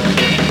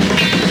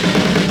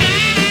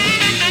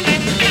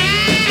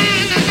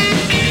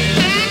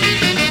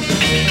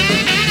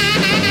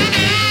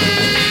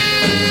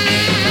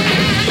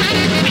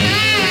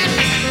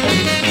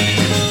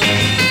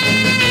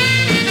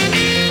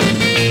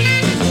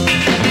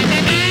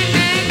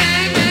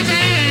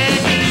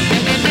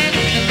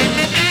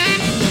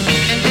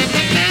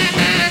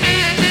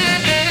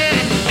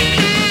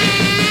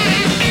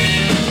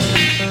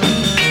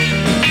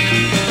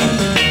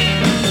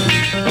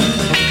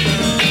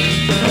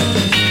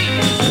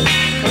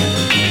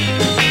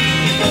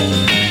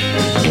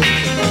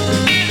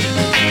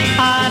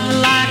 I'd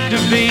like to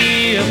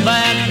be a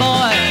bad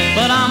boy,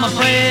 but I'm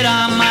afraid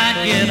I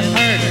might get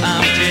hurt.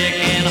 I'm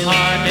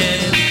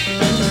chicken-hearted.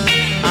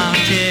 I'm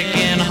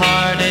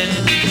chicken-hearted.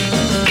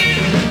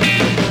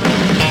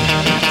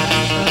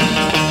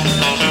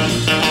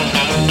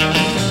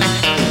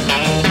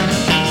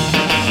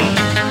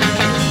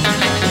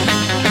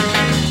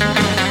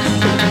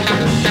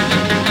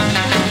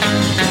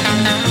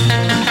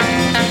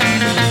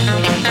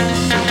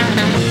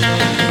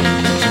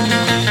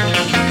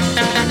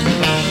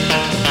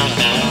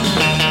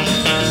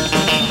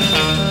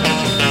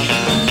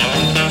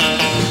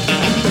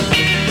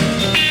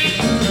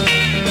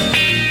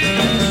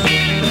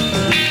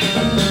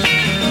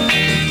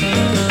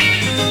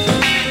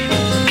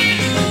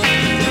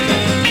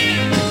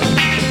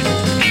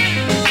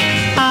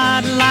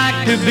 I'd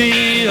like to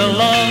be a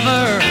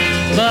lover,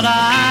 but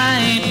I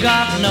ain't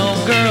got no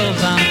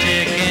girls. I'm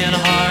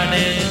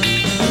chicken-hearted.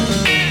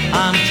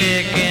 I'm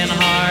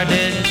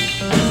chicken-hearted.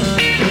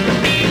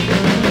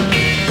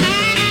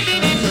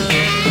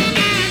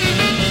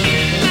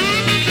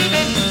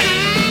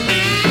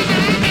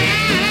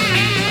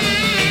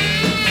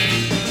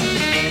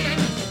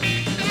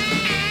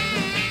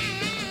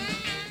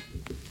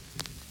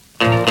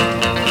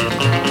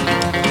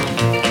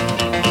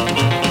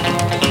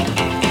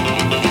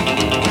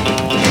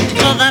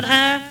 Well, that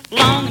hair,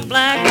 long and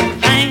black,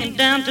 hanging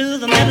down to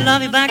the middle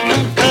of your back.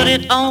 Don't cut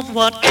it off,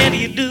 whatever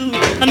you do.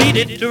 I need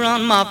it to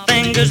run my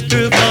fingers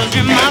through, 'cause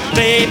you're my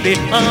baby,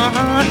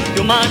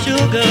 you're my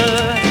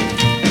sugar.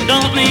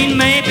 Don't mean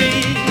maybe,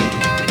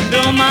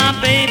 you're my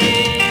baby.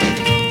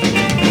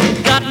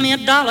 Got me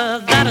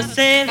 $1 that I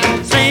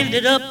saved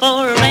it up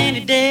for a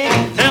rainy day.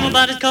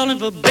 Everybody's calling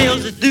for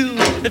bills that's due.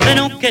 If they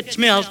don't catch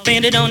me, I'll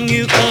spend it on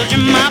you, 'cause you're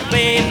my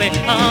baby,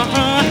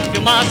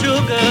 you're my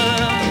sugar.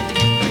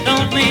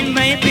 Don't mean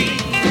maybe,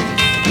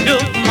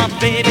 you're my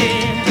baby.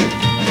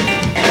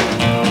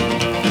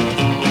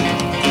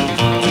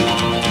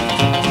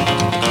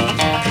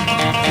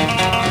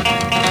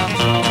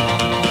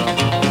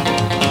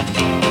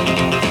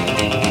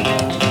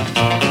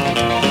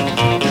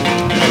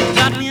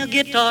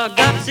 guitar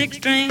got 6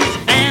 strings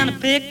and a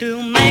pick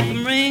to make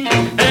 'em ring.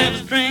 Every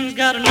string's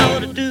got to know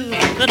to do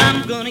that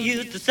I'm gonna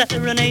use to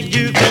serenade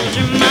you. 'Cause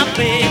you're my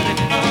baby,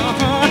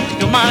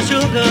 you're my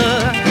sugar.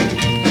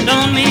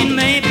 Don't mean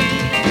maybe,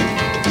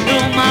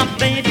 you're my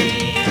baby.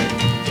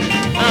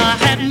 I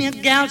had me a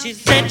gal, she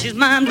said she's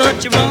mine,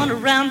 but she run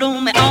around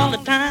on me all the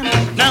time.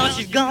 Now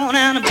she's gone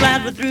and I'm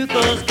glad we're through,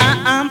 'cause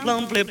I'm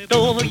plumb flipped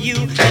over you.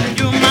 And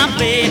you're my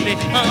baby,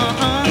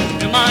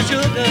 you're my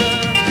sugar.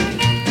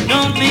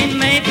 Don't mean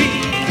maybe,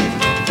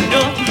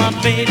 you're my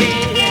baby.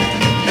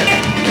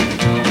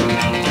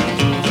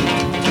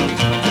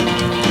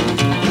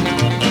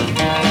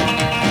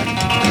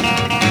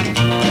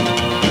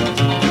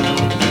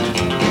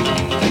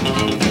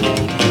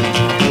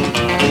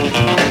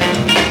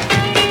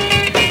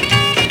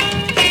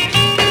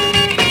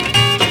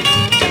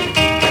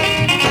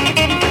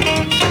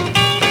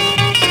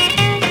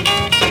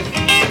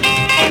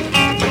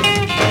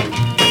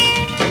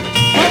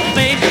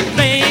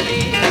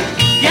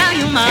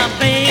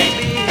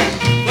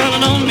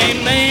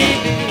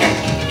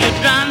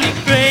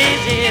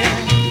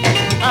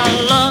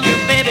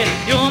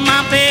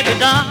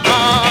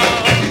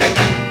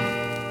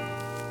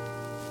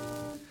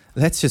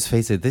 Let's just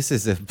face it, this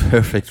is a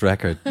perfect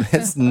record.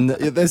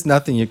 There's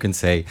nothing you can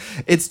say.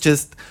 It's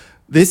just,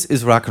 this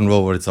is rock and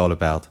roll, what it's all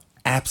about.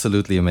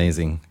 Absolutely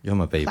amazing. You're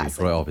my baby,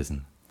 Classic. Roy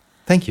Orbison.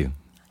 Thank you.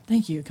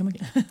 Thank you. Come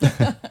again.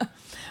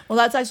 Well,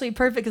 that's actually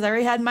perfect because I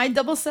already had my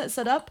double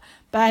set up,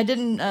 but I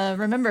didn't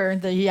remember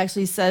that he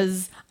actually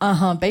says,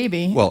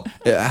 baby. Well,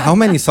 how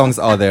many songs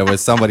are there where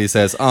somebody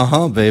says,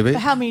 baby?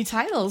 But how many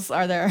titles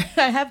are there?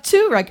 I have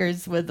 2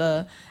 records with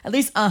at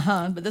least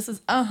but this is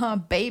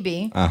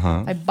Baby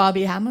by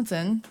Bobby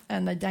Hamilton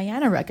and the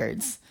Diana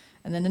records.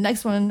 And then the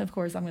next one, of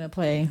course, I'm going to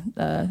play,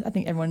 I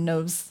think everyone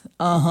knows,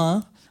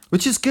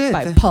 Which is good.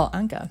 by Paul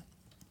Anka.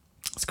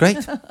 It's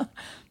great. But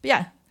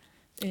yeah,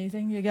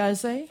 anything you guys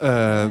say?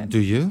 Do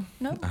you?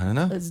 No? I don't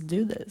know. Let's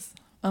do this.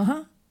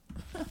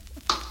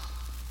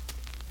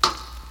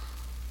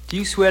 Do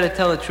you swear to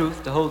tell the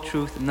truth, the whole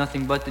truth, and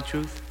nothing but the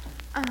truth?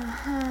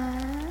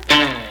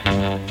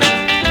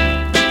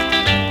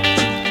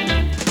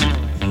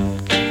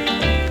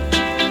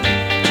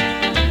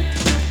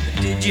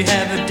 Did you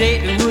have a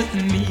date with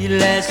me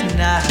last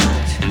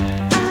night?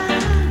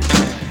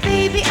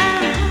 Baby,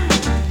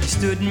 You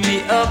stood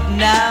me up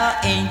now,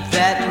 ain't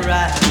that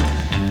right?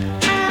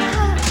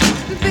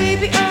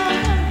 baby,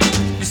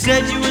 You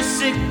said you were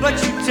sick, but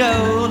you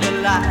told a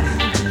lie.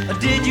 Or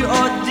did you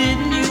or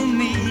didn't you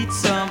meet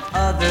some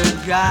other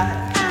guy?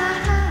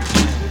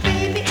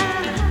 baby,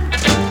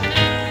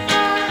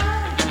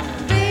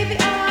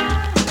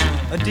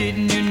 Or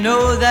didn't you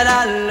know that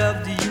I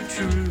loved you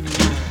true?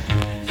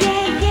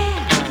 yeah,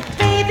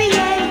 baby,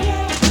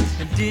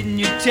 yeah, And didn't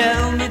you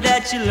tell me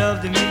that you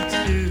loved me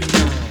too?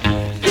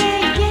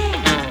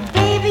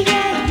 baby,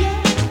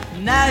 yeah.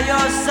 Now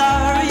you're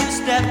sorry you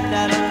stepped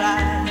out of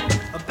line.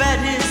 I bet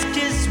his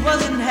kiss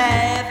wasn't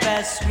half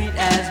as sweet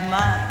as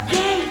mine.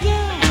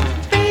 Yeah,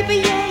 baby,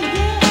 yeah.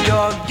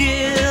 You're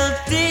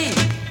guilty,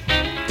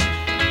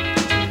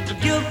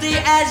 guilty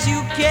as you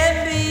can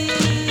be.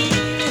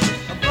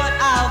 But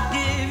I'll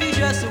give you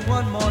just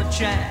one more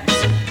chance.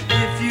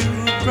 If you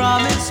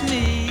promise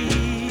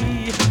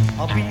me,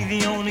 I'll be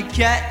the only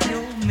cat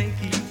you'll make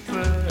you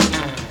purr.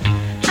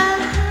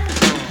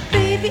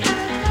 Baby,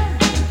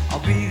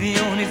 I'll be the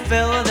only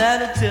fella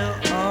that'll tell,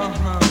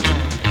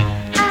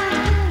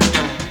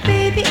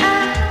 baby,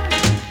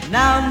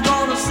 Now I'm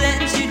gonna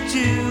sentence you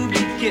to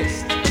be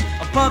kissed.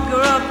 I'll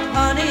pucker up,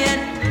 honey,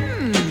 and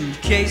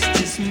case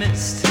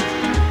dismissed.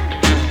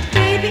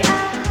 baby,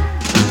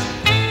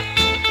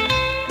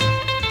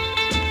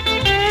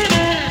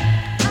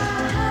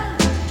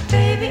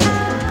 baby,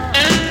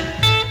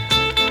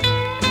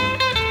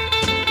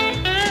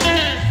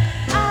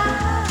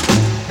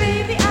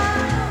 baby,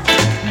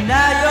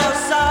 Now you're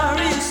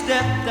sorry you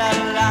stepped out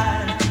of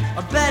line.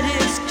 I bet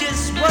his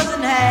kiss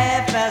wasn't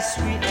half as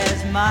sweet as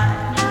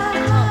mine.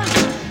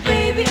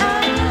 baby,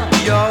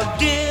 You're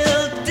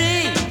guilty,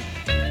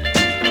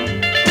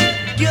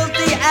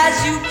 guilty as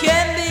you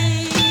can be.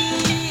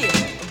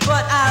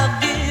 But I'll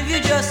give you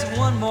just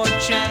one more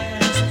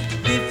chance.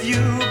 If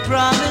you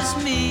promise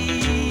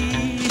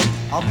me,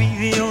 I'll be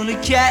the only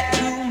cat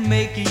who'll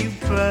make you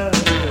purr.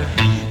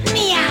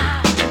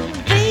 meow,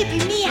 baby,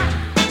 meow,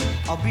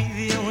 I'll be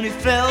the only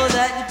fella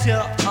that you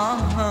tell,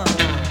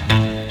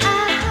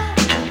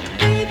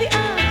 baby,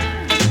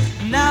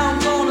 Now I'm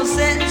gonna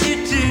sentence you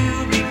to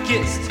be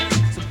kissed.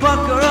 So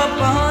pucker up,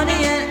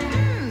 honey, and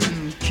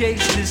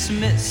case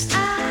dismissed.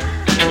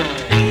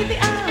 baby,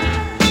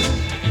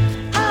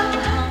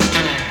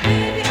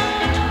 baby,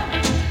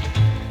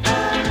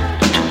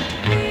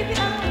 baby,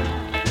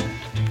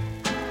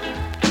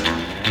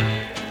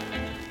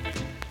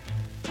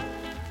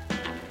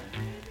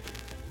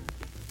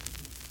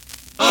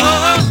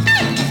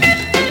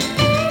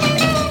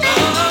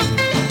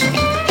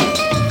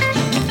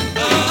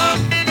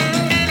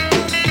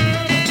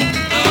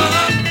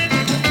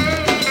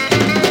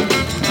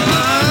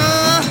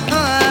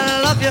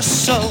 I love you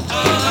so.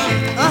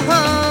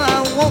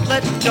 I won't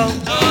let go.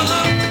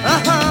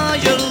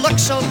 You look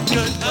so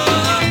good.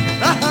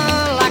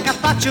 Like I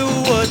thought you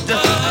would.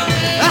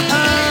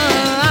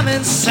 I'm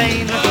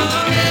insane.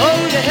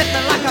 Oh, you hit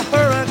me like a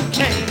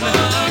hurricane.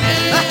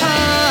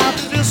 I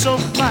feel so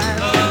fine.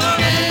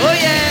 Oh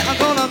yeah, I'm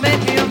gonna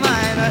make you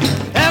mine.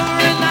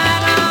 Every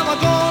night I'm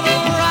gonna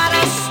write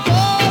a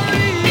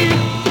story.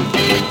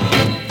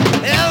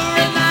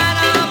 Every night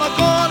I'm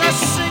gonna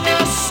sing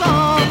a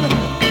song.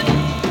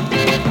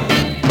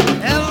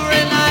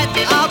 Every night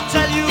I'll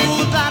tell you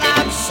that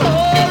I'm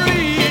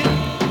sorry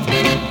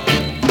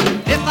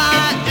if I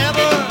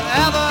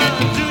ever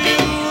do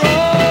you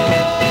wrong.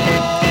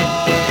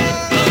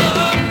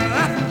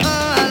 I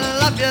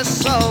love you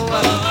so.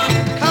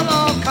 Come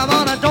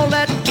on, don't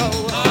let go.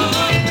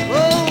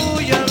 Oh,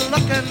 you're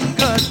looking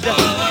good,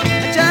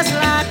 just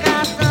like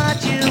I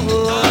thought you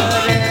would.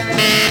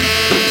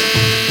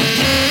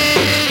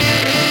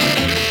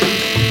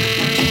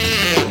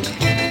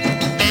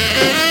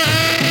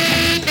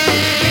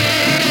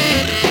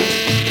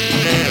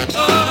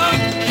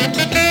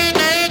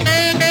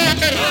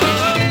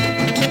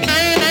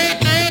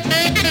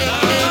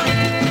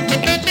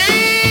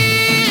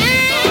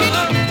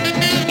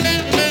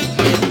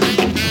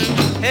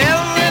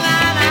 Every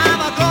night I'm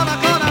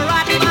gonna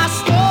write my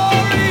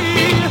story.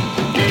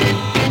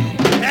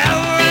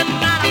 Every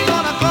night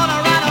I'm gonna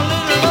write a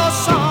little old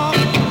song.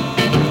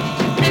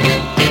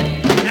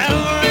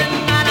 Every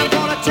night I'm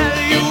gonna tell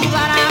you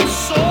that I'm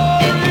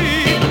sorry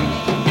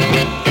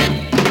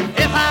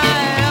if I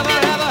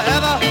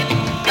ever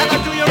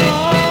do you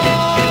wrong.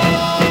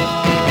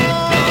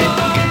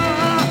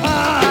 I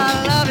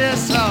love you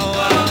so.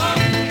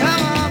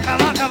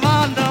 Come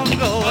on, don't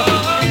go.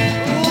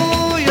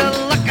 Ooh, you're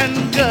looking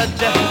good,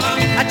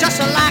 just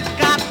like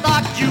I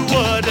thought you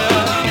would.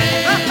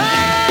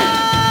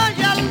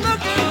 You're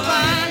looking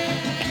fine.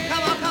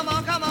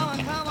 Come on.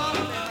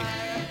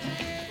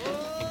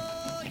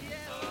 Oh,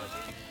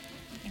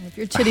 yeah. If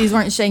your titties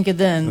weren't shaking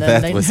then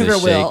That they was a never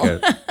will. shaker.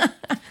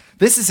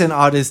 This is an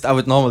artist I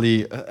would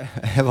normally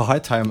have a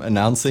hard time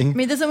announcing. I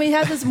mean, doesn't we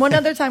have this one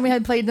other time we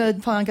had played the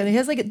punk and he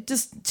has like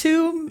just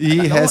two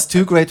He has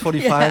two great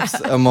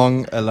 45s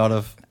among a lot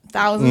of.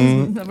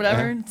 thousands,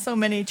 whatever, so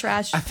many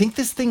trash. I think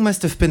this thing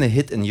must have been a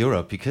hit in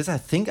Europe because I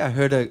think I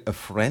heard a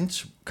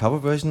French cover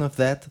version of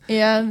that.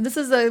 Yeah, this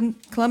is a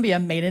Columbia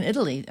made in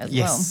Italy as well.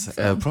 Yes,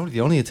 so. probably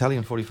the only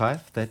Italian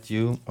 45 that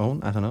you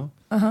own. I don't know.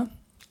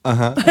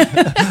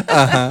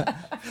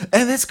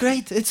 And that's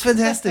great. It's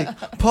fantastic.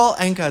 Paul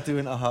Anka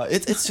doing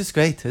It's just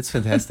great. It's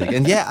fantastic.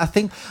 And yeah, I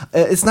think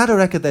it's not a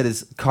record that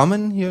is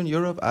common here in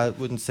Europe, I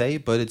wouldn't say,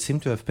 but it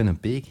seemed to have been a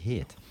big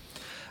hit.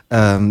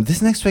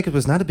 This next record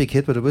was not a big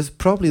hit, but it was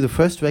probably the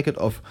first record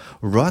of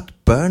Rod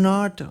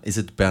Bernard. Is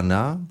it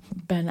Bernard?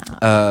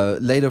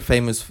 Bernard. Later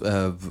famous,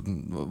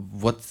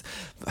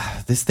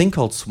 this thing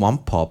called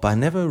swamp pop. I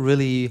never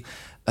really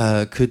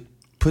could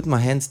put my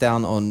hands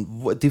down on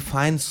what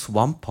defines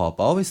swamp pop.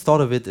 I always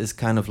thought of it as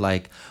kind of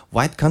like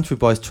white country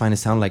boys trying to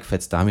sound like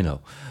Fats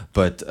Domino.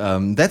 But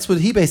that's what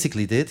he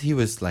basically did. He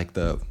was like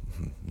the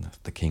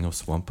king of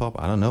swamp pop.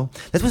 I don't know.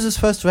 That was his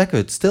first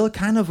record. Still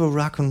kind of a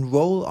rock and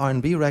roll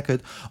R&B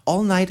record.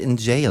 All Night in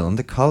Jail on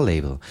the Cull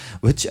label,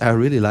 which I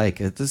really like.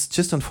 It is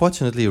just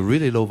unfortunately a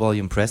really low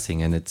volume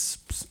pressing, and it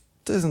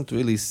doesn't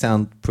really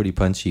sound pretty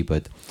punchy,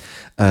 but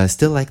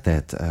still like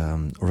that.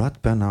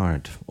 Rod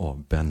Bernard or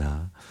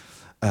Bernard.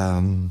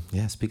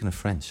 Yeah, speaking of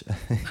French,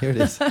 here it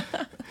is.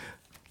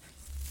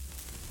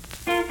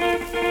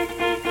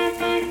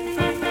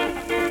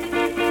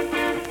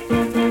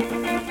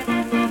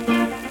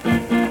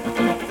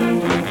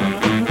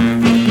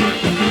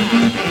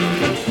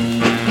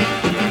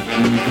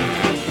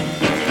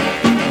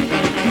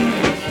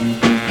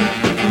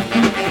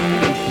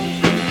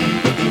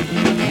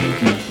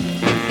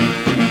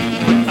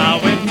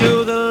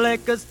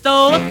 liquor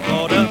store,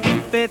 bought a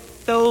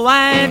fifth of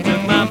wine,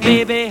 took my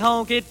baby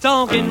honky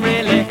tonkin'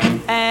 really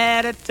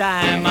at a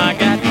time. I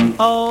got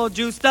all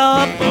juiced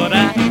up, but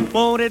I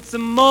wanted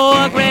some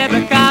more. Grabbed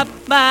a cop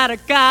by the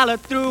collar,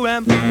 threw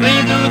him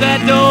clean through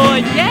that door.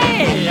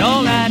 Yeah,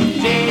 all that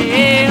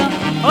jail,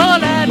 all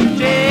that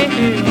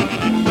jail.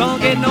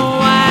 Don't get no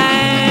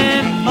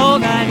wine, all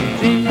that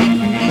jail.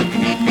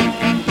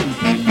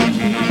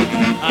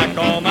 I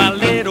call my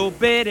little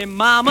bitty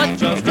mama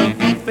just to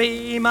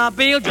pay my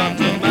bill,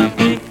 jumped in my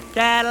big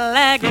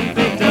Cadillac and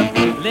picked up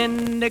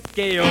Linda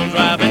Gale,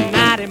 driving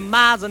 90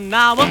 miles an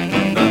hour.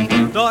 In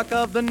the dark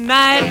of the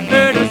night,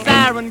 heard a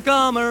siren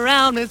come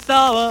around me,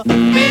 saw a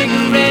big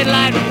red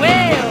light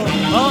wail.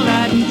 All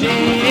that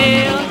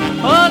jail,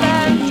 all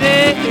that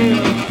jail.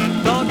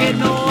 Don't get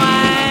no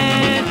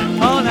wine,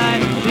 all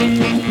that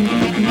jail.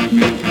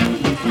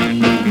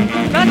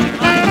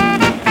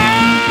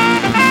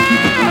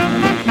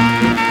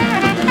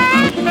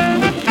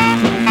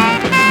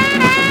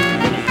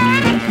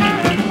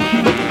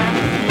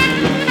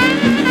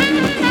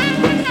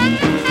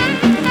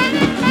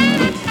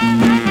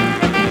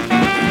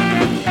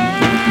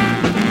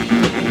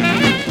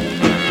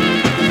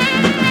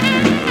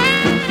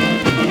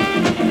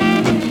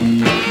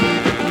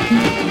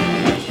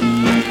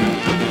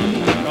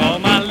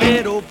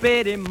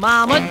 pretty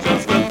mama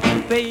just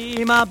to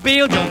pay my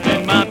bill. Jumped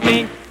in my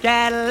pink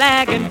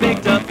Cadillac and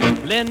picked up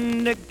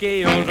Linda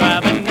Gale,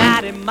 driving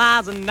 90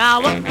 miles an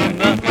hour in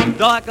the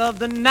dark of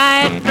the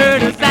night.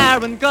 Heard a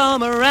siren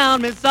come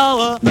around me,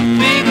 saw a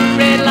big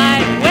red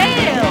light.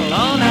 Well,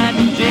 on that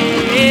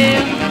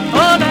jail,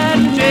 on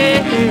that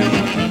jail,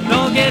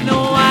 don't get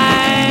no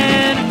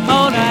wine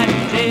on that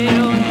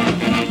jail.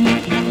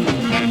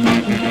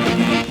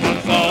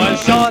 Saw a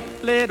short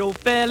little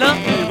fella,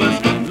 he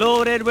was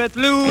loaded with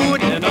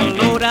loot in a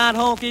low-down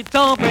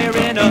honky-tonk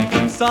wearing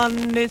a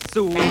Sunday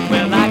suit.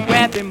 Well, I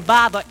grabbed him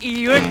by the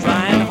ear,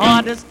 trying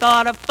hard to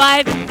start a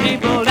fight. He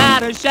pulled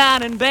out a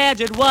shining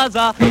badge, it was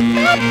a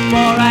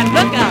alright,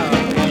 look out.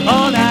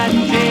 On that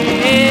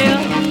jail,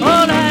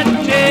 on that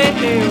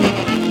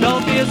jail,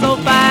 don't feel so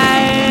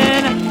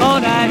fine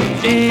on that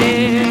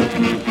jail.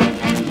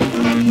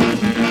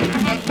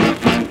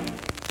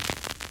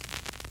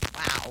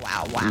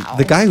 Wow.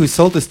 The guy who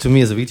sold this to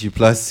me as a VG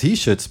Plus, he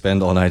should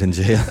spend all night in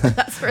jail.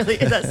 That's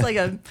like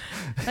a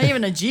not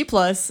even a G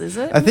plus, is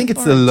it? I think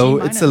it's Or a low,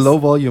 G it's a low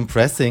volume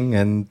pressing,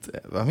 and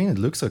I mean it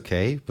looks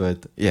okay,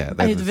 but yeah,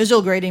 I need the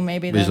visual grading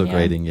maybe. visual then,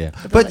 grading, yeah.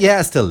 But yeah,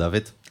 I still love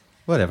it.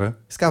 Whatever,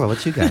 Scava,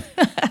 what you got?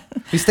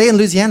 We stay in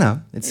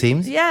Louisiana, it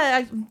seems.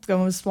 Yeah, I'm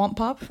going with Swamp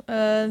Pop.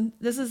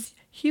 This is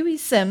Huey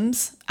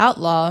Sims,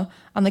 Outlaw,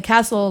 on the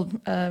Castle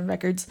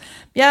Records.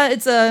 Yeah,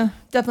 it's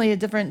definitely a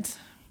different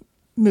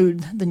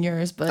mood than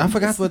yours, but I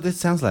forgot what this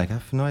sounds like. I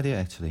have no idea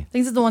actually. I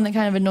think it's the one that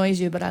kind of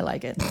annoys you, but I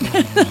like it.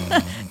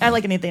 I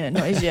like anything that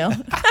annoys you.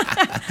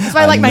 That's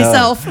why I like know.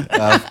 myself.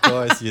 Of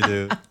course you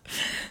do.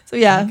 So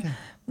yeah,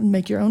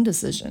 make your own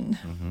decision.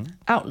 Mm-hmm.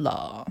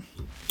 Outlaw.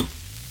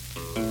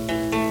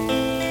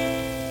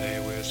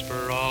 They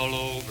whisper all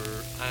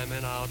over, I'm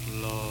an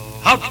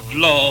outlaw.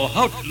 Outlaw,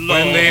 outlaw.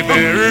 When they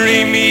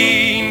bury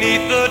me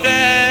neath the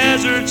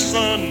desert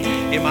sun,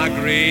 in my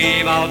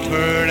grave I'll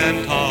turn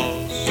and toss.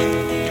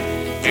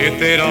 If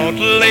they don't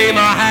lay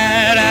my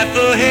hat at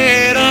the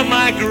head of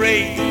my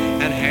grave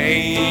and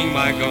hang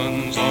my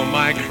guns on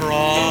my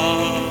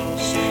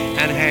cross,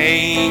 and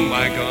hang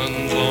my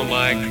guns on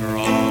my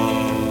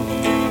cross.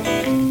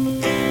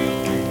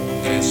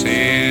 This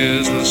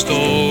is the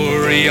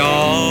story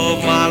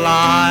of my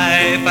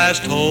life as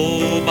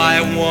told by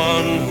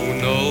one who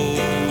knows.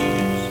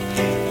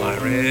 My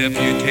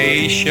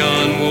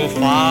reputation will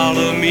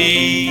follow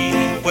me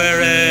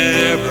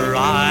wherever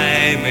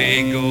I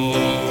may go.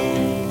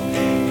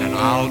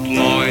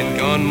 Outlaw and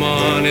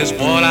gunman is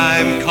what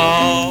I'm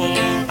called.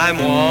 I'm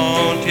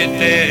wanted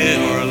dead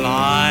or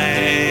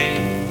alive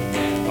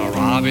for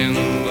robbing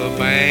the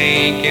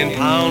bank in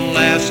town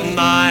last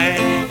night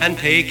and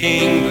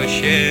taking the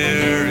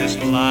sheriff's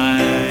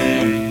life.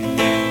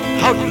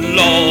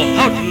 Outlaw,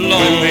 outlaw.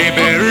 When they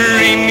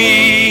bury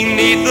me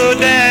neath the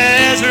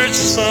desert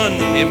sun,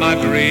 in my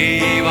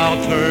grave I'll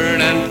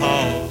turn and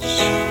toss.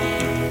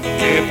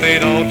 If they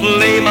don't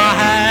lay my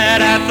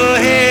hat at the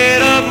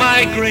head of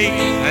my grave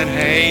and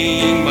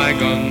hang my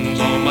guns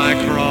on my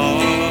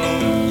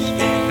cross,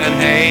 and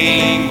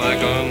hang my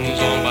guns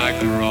on my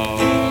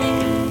cross,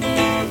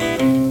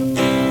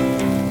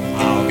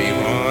 I'll be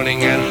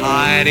running and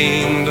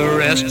hiding the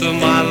rest of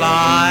my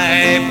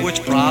life,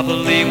 which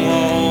probably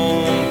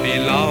won't be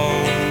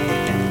long.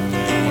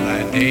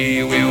 That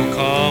day will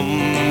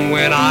come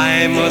when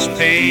I must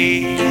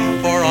pay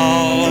for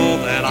all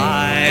that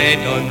I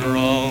done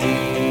wrong.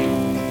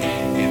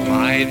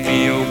 Might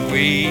be a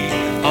week,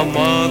 a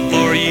month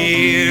or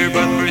year,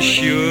 but for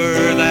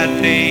sure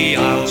that day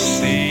I'll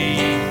see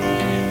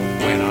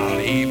when I'll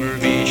either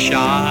be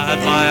shot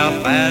by a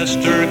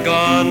faster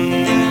gun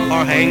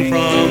or hang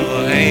from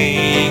the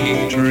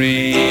hanging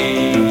tree.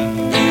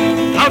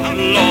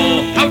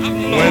 Outlaw,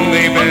 outlaw. When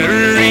they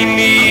bury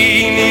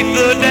me neath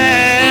the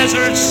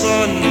desert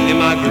sun, in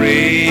my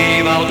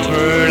grave I'll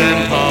turn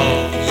and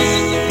toss.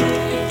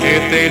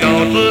 If they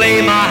don't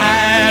lay my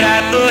hat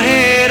at the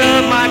head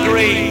of my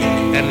grave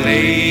and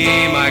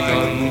lay my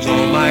guns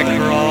on my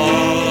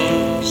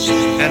cross,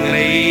 and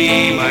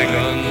lay my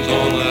guns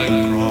on the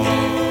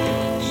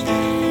cross,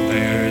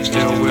 they're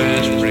still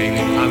whispering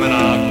I'm an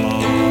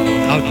outlaw.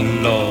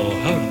 Outlaw,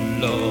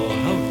 outlaw,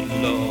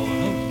 outlaw,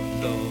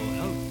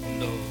 outlaw,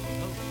 outlaw.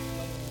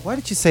 Why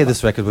did you say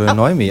this record would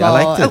annoy me? I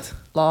liked it.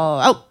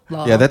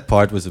 Outlaw. Yeah, that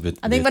part was a bit.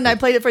 I think when I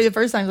played it for the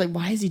first time, I was like,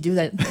 why does he do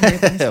that?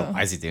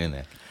 Why is he doing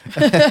that?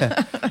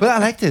 But I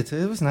liked it.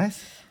 It was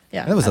nice.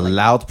 Yeah, and it was I a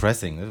loud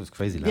pressing. It was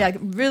crazy loud. Yeah,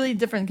 really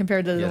different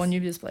compared to the Yes. one you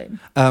just played.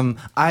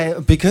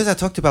 Because I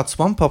talked about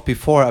Swamp Pop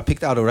before, I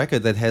picked out a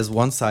record that has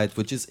one side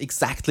which is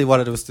exactly what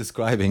I was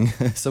describing.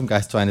 Some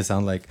guy's trying to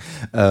sound like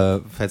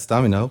Fats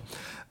Domino,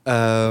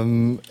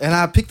 and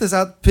I picked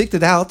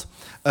it out.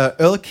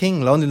 Earl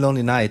King, Lonely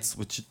Lonely Nights,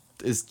 which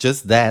is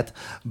just that,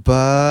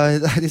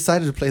 but I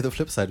decided to play the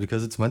flip side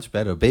because it's much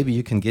better. Baby,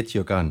 You Can Get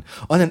Your Gun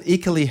on an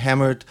equally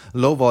hammered,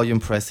 low volume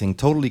pressing,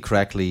 totally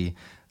crackly.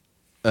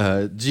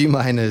 G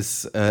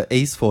minus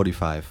Ace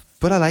 45,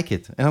 but I like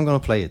it and I'm gonna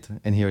play it,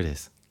 and here it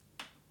is.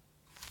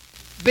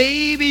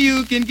 Baby,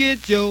 you can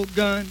get your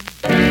gun.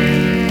 You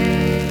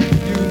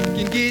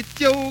can get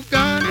your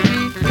gun.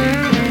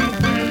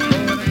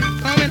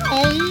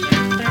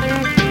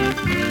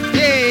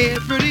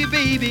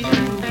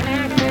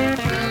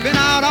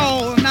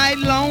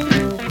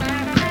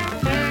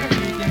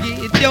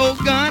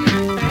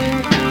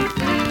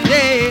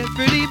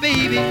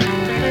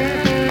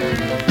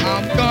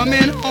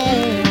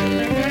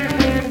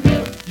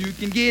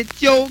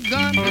 get your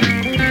gun,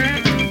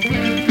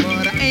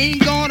 but I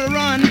ain't gonna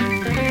run.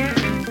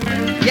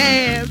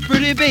 Yeah,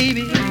 pretty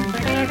baby,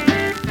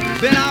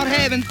 been out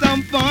having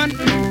some fun.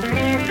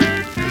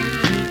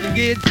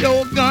 Get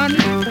your gun,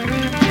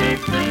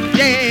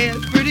 yeah,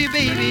 pretty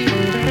baby,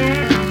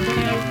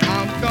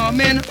 I'm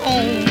coming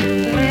home.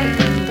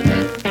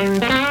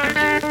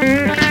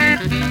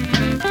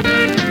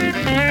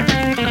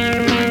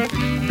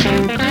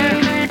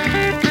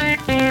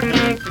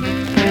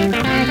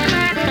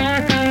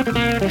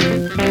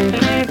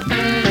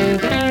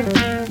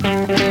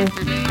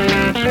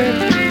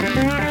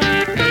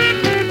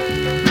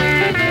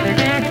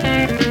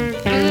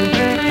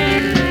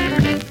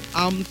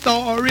 I'm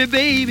sorry,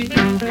 baby,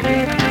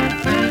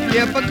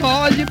 if I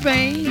caused you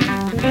pain.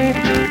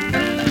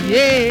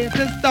 Yes,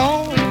 it's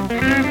all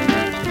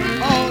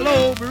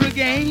over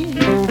again.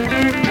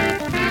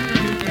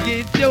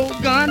 Get your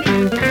gun,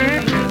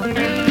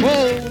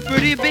 oh,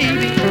 pretty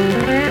baby,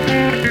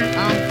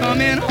 I'm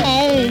coming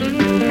home.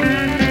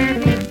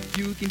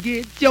 You can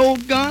get your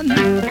gun,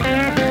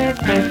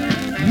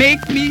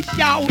 make me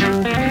shout.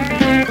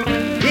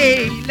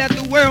 Hey, let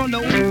the world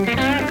know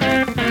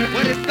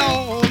what it's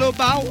all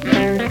about.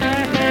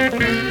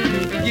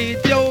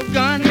 Get your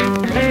gun,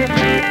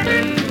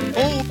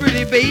 oh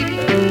pretty baby,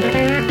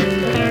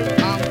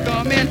 I'm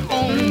coming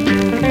home.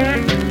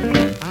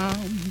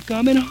 I'm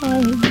coming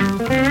home.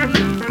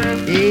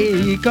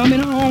 Hey, coming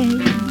home.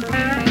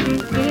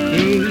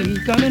 Hey,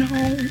 coming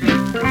home.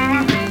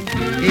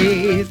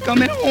 Hey,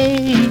 coming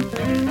home.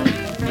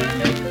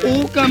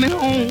 Oh, coming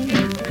home.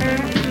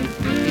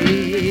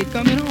 Hey,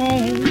 coming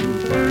home.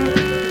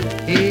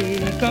 Hey,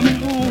 coming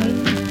home.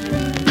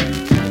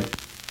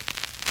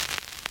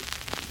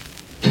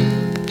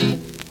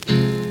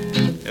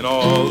 In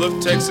all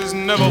of Texas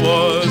never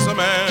was a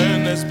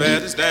man as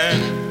bad as Dan.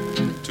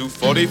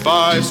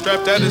 245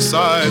 strapped at his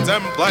sides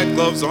and black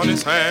gloves on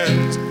his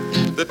hands.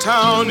 The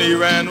town he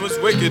ran was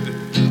wicked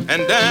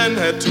and Dan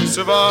had to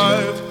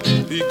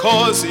survive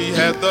because he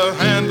had the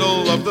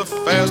handle of the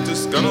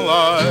fastest gun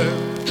alive.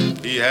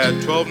 He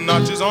had 12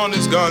 notches on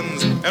his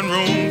guns and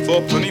room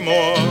for plenty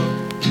more.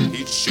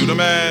 He'd shoot a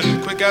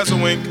man quick as a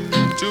wink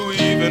to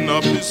even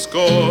up his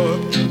score.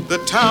 The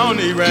town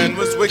he ran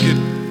was wicked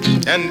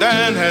and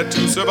Dan had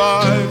to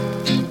survive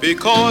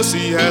because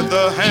he had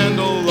the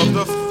handle of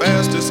the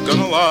fastest gun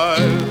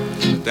alive.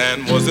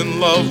 Dan was in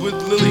love with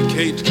Lily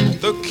Kate,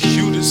 the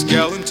cutest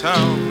gal in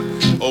town.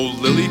 Oh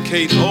Lily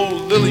Kate,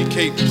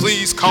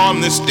 please calm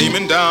this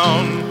demon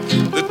down.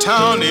 The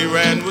town he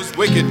ran was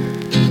wicked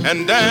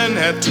and Dan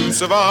had to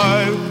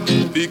survive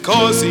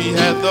because he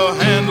had the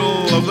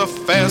handle of the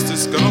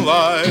fastest gun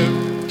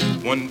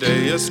alive. One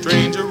day a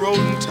stranger rode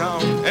in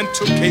town and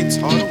took Kate's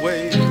heart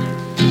away.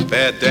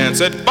 Bad Dan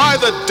said, by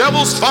the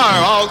devil's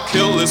fire, I'll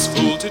kill this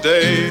fool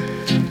today.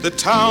 The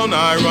town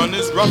I run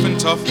is rough and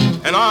tough,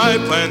 and I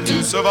plan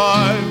to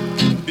survive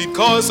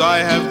because I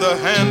have the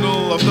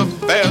handle of the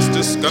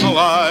fastest gun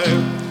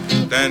alive.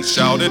 Dan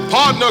shouted,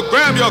 partner,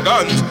 grab your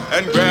guns,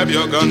 and grab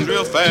your guns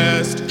real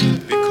fast,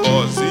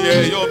 because the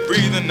air you're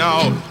breathing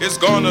now is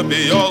gonna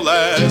be your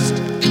last.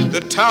 The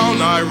town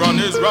I run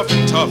is rough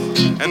and tough,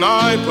 and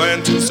I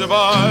plan to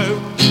survive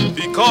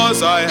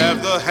because I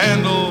have the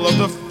handle of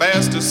the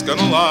fastest gun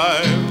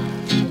alive.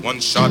 One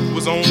shot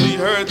was only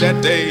heard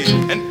that day,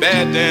 and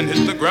Bad Dan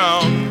hit the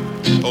ground.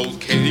 Old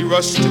Katie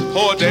rushed to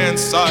poor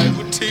Dan's side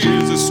with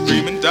tears a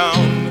streaming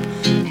down.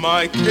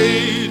 My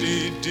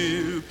Katie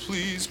dear,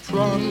 please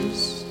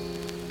promise,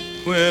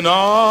 when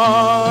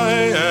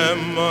I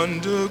am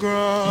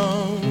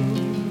underground,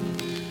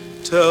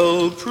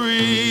 tell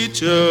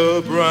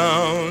Preacher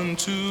Brown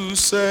to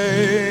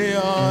say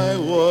I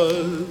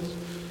was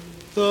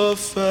the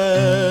fastest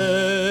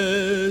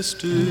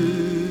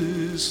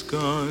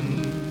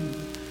gun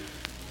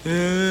in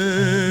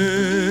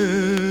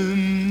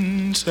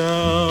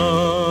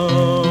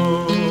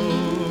town.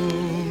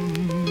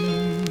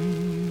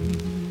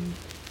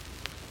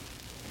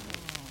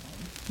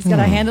 He's got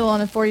a handle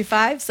on a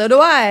 45. So do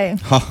I.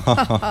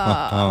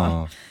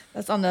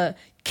 That's on the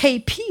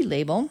KP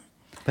label.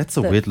 That's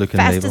a weird looking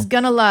label. Fastest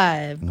gun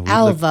alive.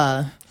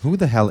 Alva. Who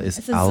the hell is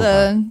This is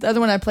Alva? the other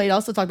one I played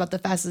also talked about the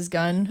fastest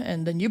gun,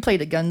 and then you played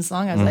a gun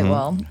song. I was like,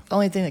 well, the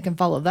only thing that can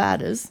follow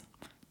that is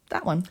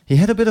that one. He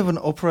had a bit of an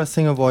opera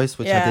singer voice,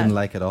 which I Yeah. didn't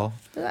like at all.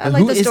 I But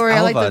like who the is story. I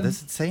like Alva? the.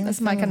 Does it say anything?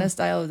 That's my kind of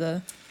style of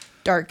the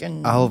dark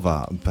and.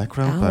 Alva,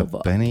 background Alva.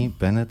 by Benny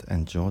Bennett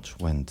and George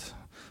Wendt.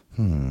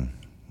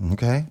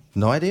 Okay,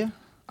 no idea.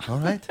 All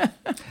right.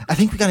 I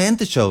think we're gonna end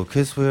the show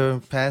because we're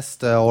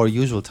past our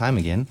usual time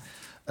again.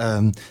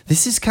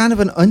 This is kind of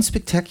an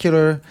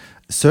unspectacular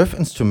surf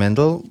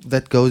instrumental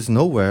that goes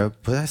nowhere,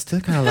 but I still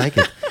kind of like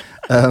it.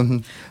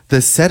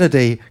 The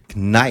Saturday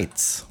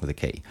Nights with a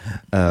K.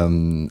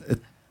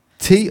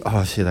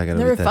 Oh shit! I gotta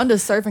Never read that. fun to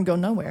surf and go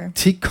nowhere.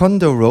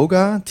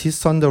 Ticonderoga.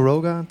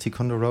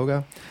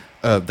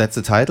 That's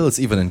the title. It's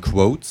even in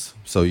quotes,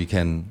 so you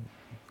can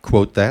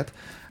quote that.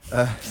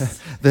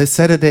 The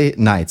Saturday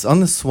Nights on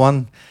the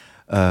Swan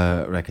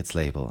Records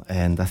label,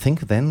 and I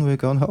think then we're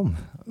going home.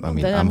 I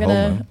mean, Then I'm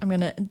home. I'm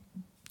gonna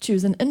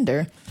choose an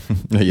ender.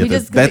 Yeah, We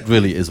just- that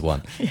really is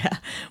one. Yeah,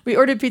 we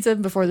ordered pizza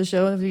before the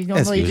show, as we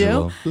normally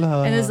usual. do.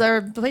 Blah. And as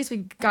our place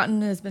we've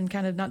gotten has been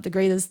kind of not the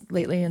greatest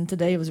lately, and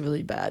today was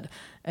really bad.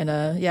 And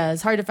yeah,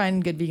 it's hard to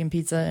find good vegan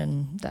pizza,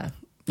 and Yeah,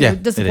 we're it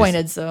is.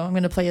 disappointed. So I'm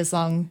going to play a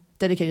song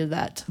dedicated to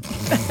that.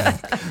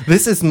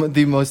 This is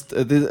the most.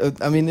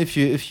 I mean, if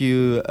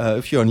you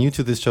are new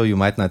to this show, you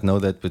might not know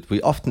that, but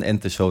we often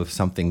end the show with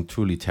something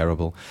truly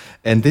terrible,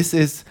 and this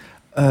is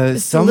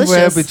somewhere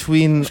delicious.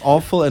 between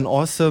awful and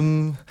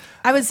awesome.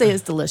 I would say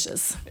it's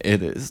delicious.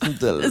 It is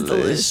delicious.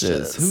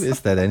 delicious. Who is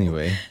that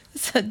anyway?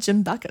 It's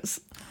Jim Backus.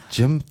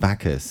 Jim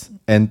Backus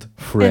and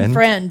friend. And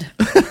friend.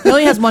 He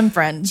only has one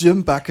friend.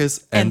 Jim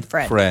Backus and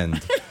friend. friend.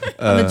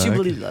 On the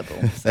Jubilee level.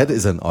 That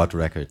is an odd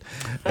record,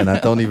 and I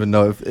don't even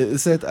know if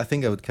is it. I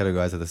think I would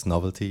categorize it as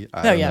novelty. I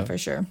Oh don't yeah, know. for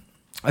sure.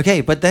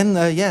 Okay, but then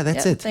yeah,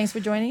 that's Yeah, it. Thanks for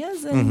joining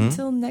us, and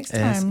until next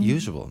time. As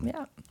usual.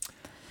 Yeah.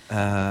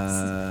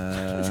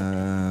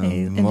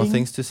 More ending?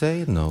 things to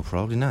say? No,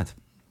 probably not.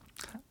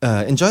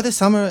 Enjoy the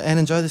summer and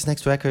enjoy this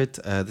next record.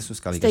 This was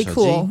Kali Stay Gashoggi.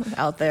 cool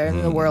out there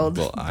in the world.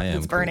 Well, I am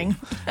It's burning.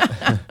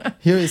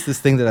 Here is this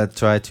thing that I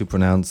tried to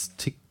pronounce.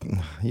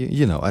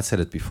 You know, I said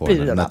it before. Speed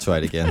it I'm up. not try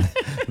it again.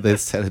 The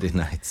Saturday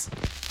nights.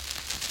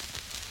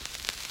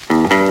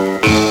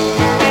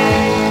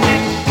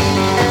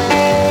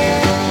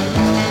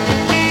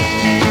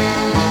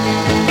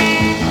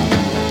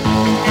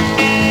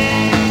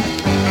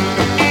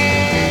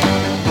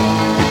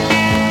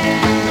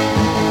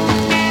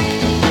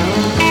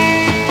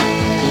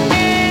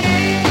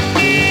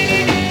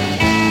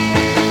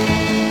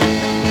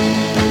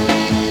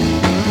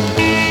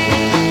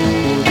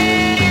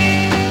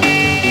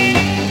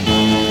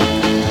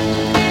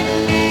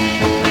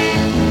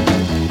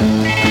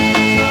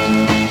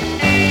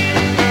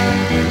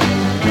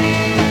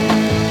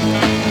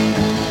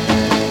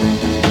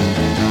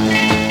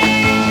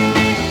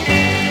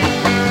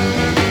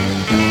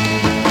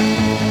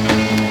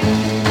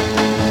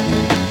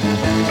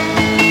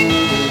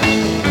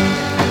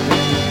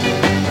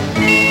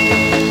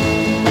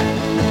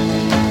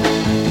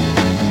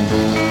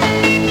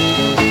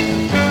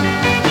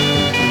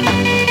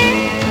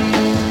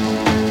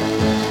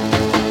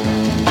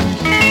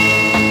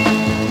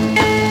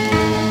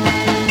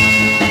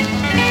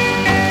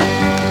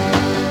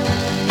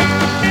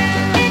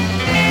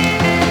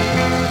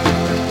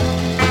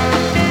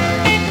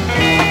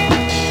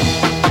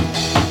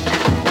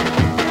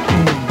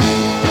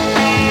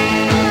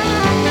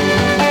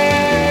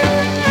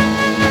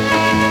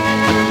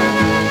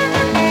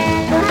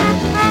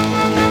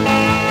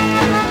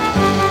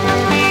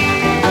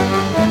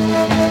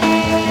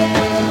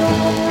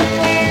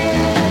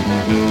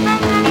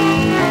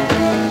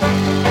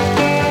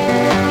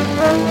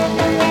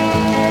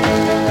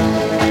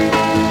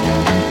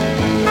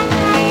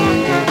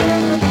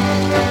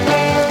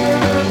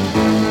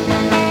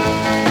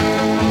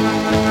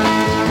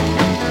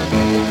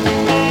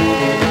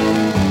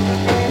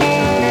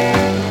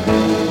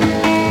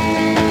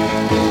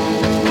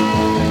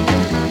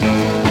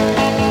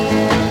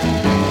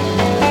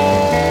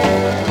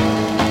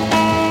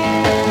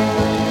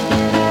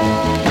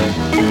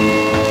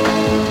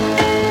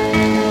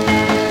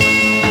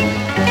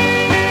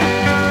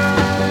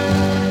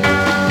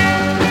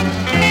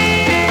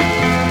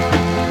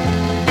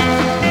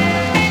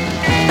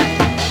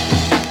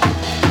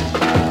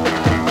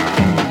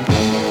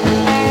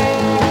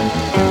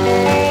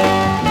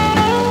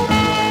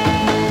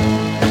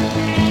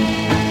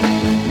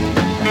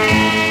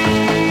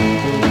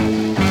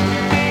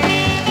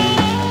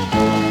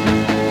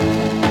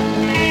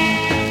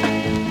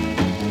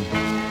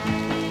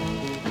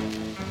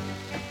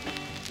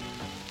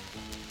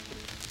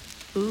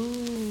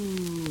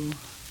 Ooh,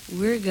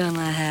 we're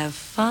gonna have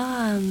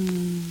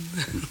fun.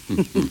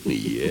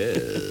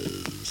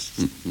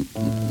 Yes.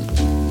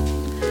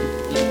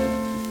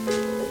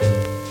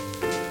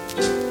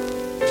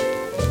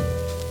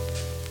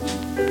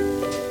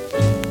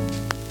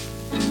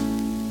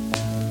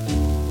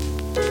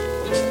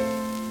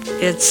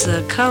 It's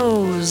a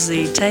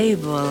cozy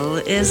table,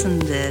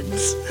 isn't it?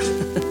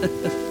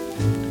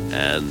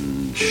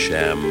 And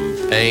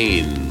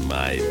champagne,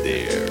 my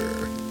dear.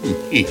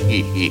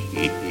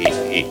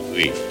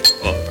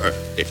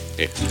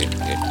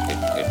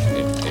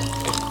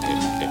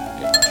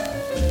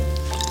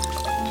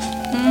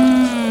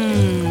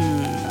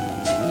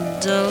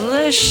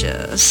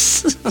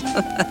 Delicious.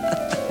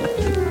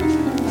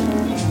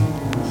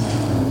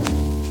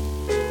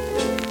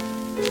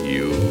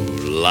 You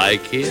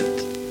like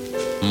it?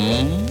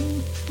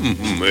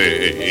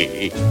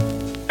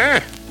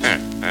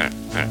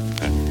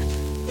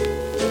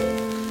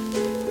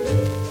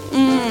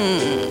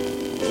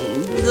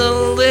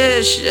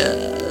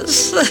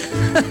 Delicious.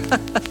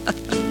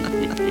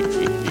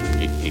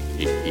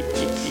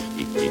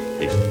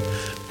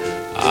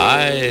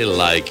 I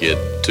like it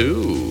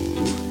too.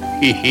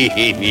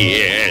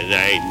 Yes,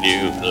 I do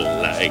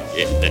like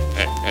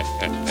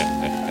it.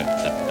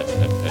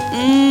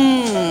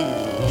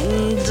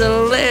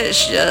 Delicious.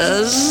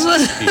 delicious.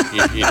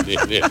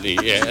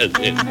 Yes,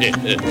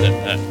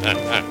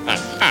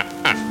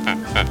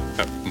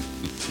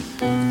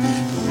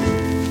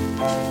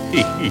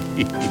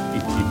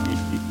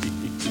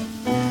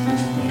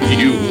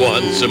 you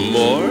want some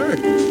more?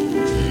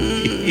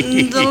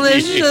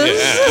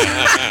 Delicious.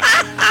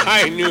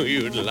 I knew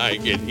you'd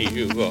like it.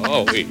 You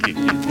always.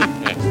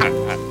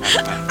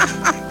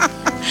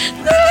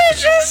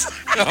 Delicious.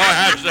 Oh,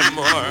 have some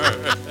more.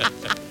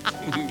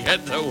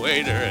 Get the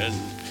waiter and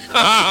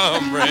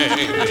bring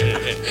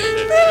it.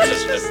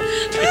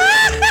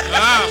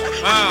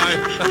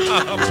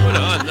 Put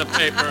on the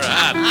paper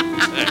hat.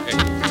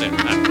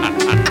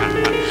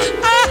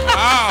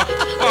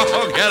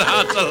 Get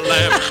out the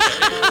lamp.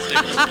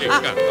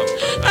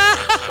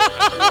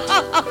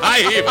 I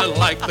even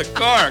like the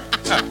cork.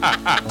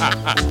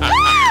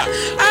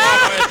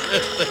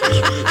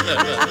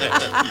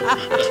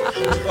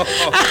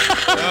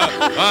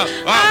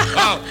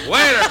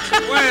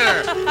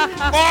 Waiter,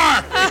 more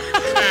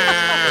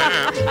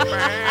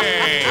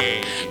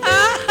champagne.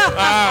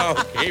 Oh,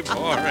 keep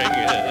pouring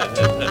it.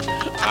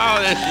 Oh,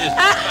 this is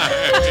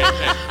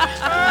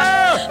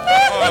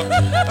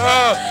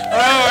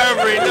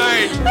every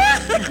night,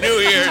 New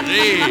Year's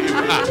Eve.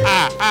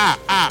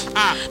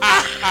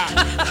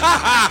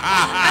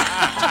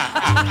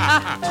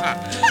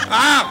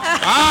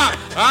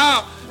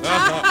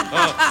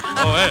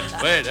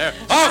 Wait there.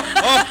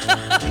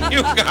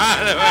 You got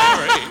it,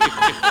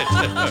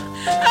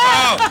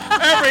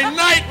 every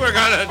night we're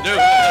gonna do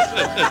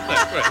this.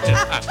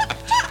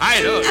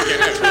 I don't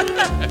care.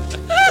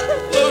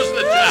 Lose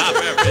the job,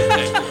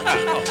 everything.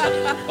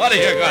 What are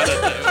you gonna do?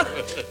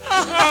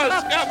 Oh,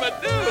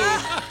 Scabadoo.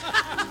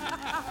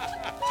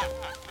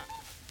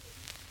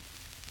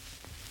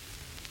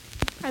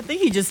 I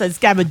think he just said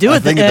Scabadoo I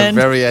at the think end. at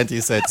the very end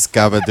he said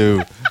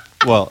Scabadoo.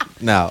 Well,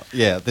 now,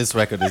 yeah, this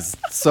record is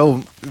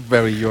so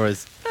very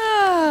yours.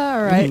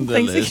 All right.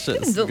 Delicious.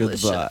 Thanks again.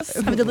 Delicious. Goodbye.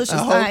 Have a delicious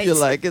I night. hope you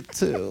like it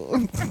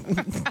too.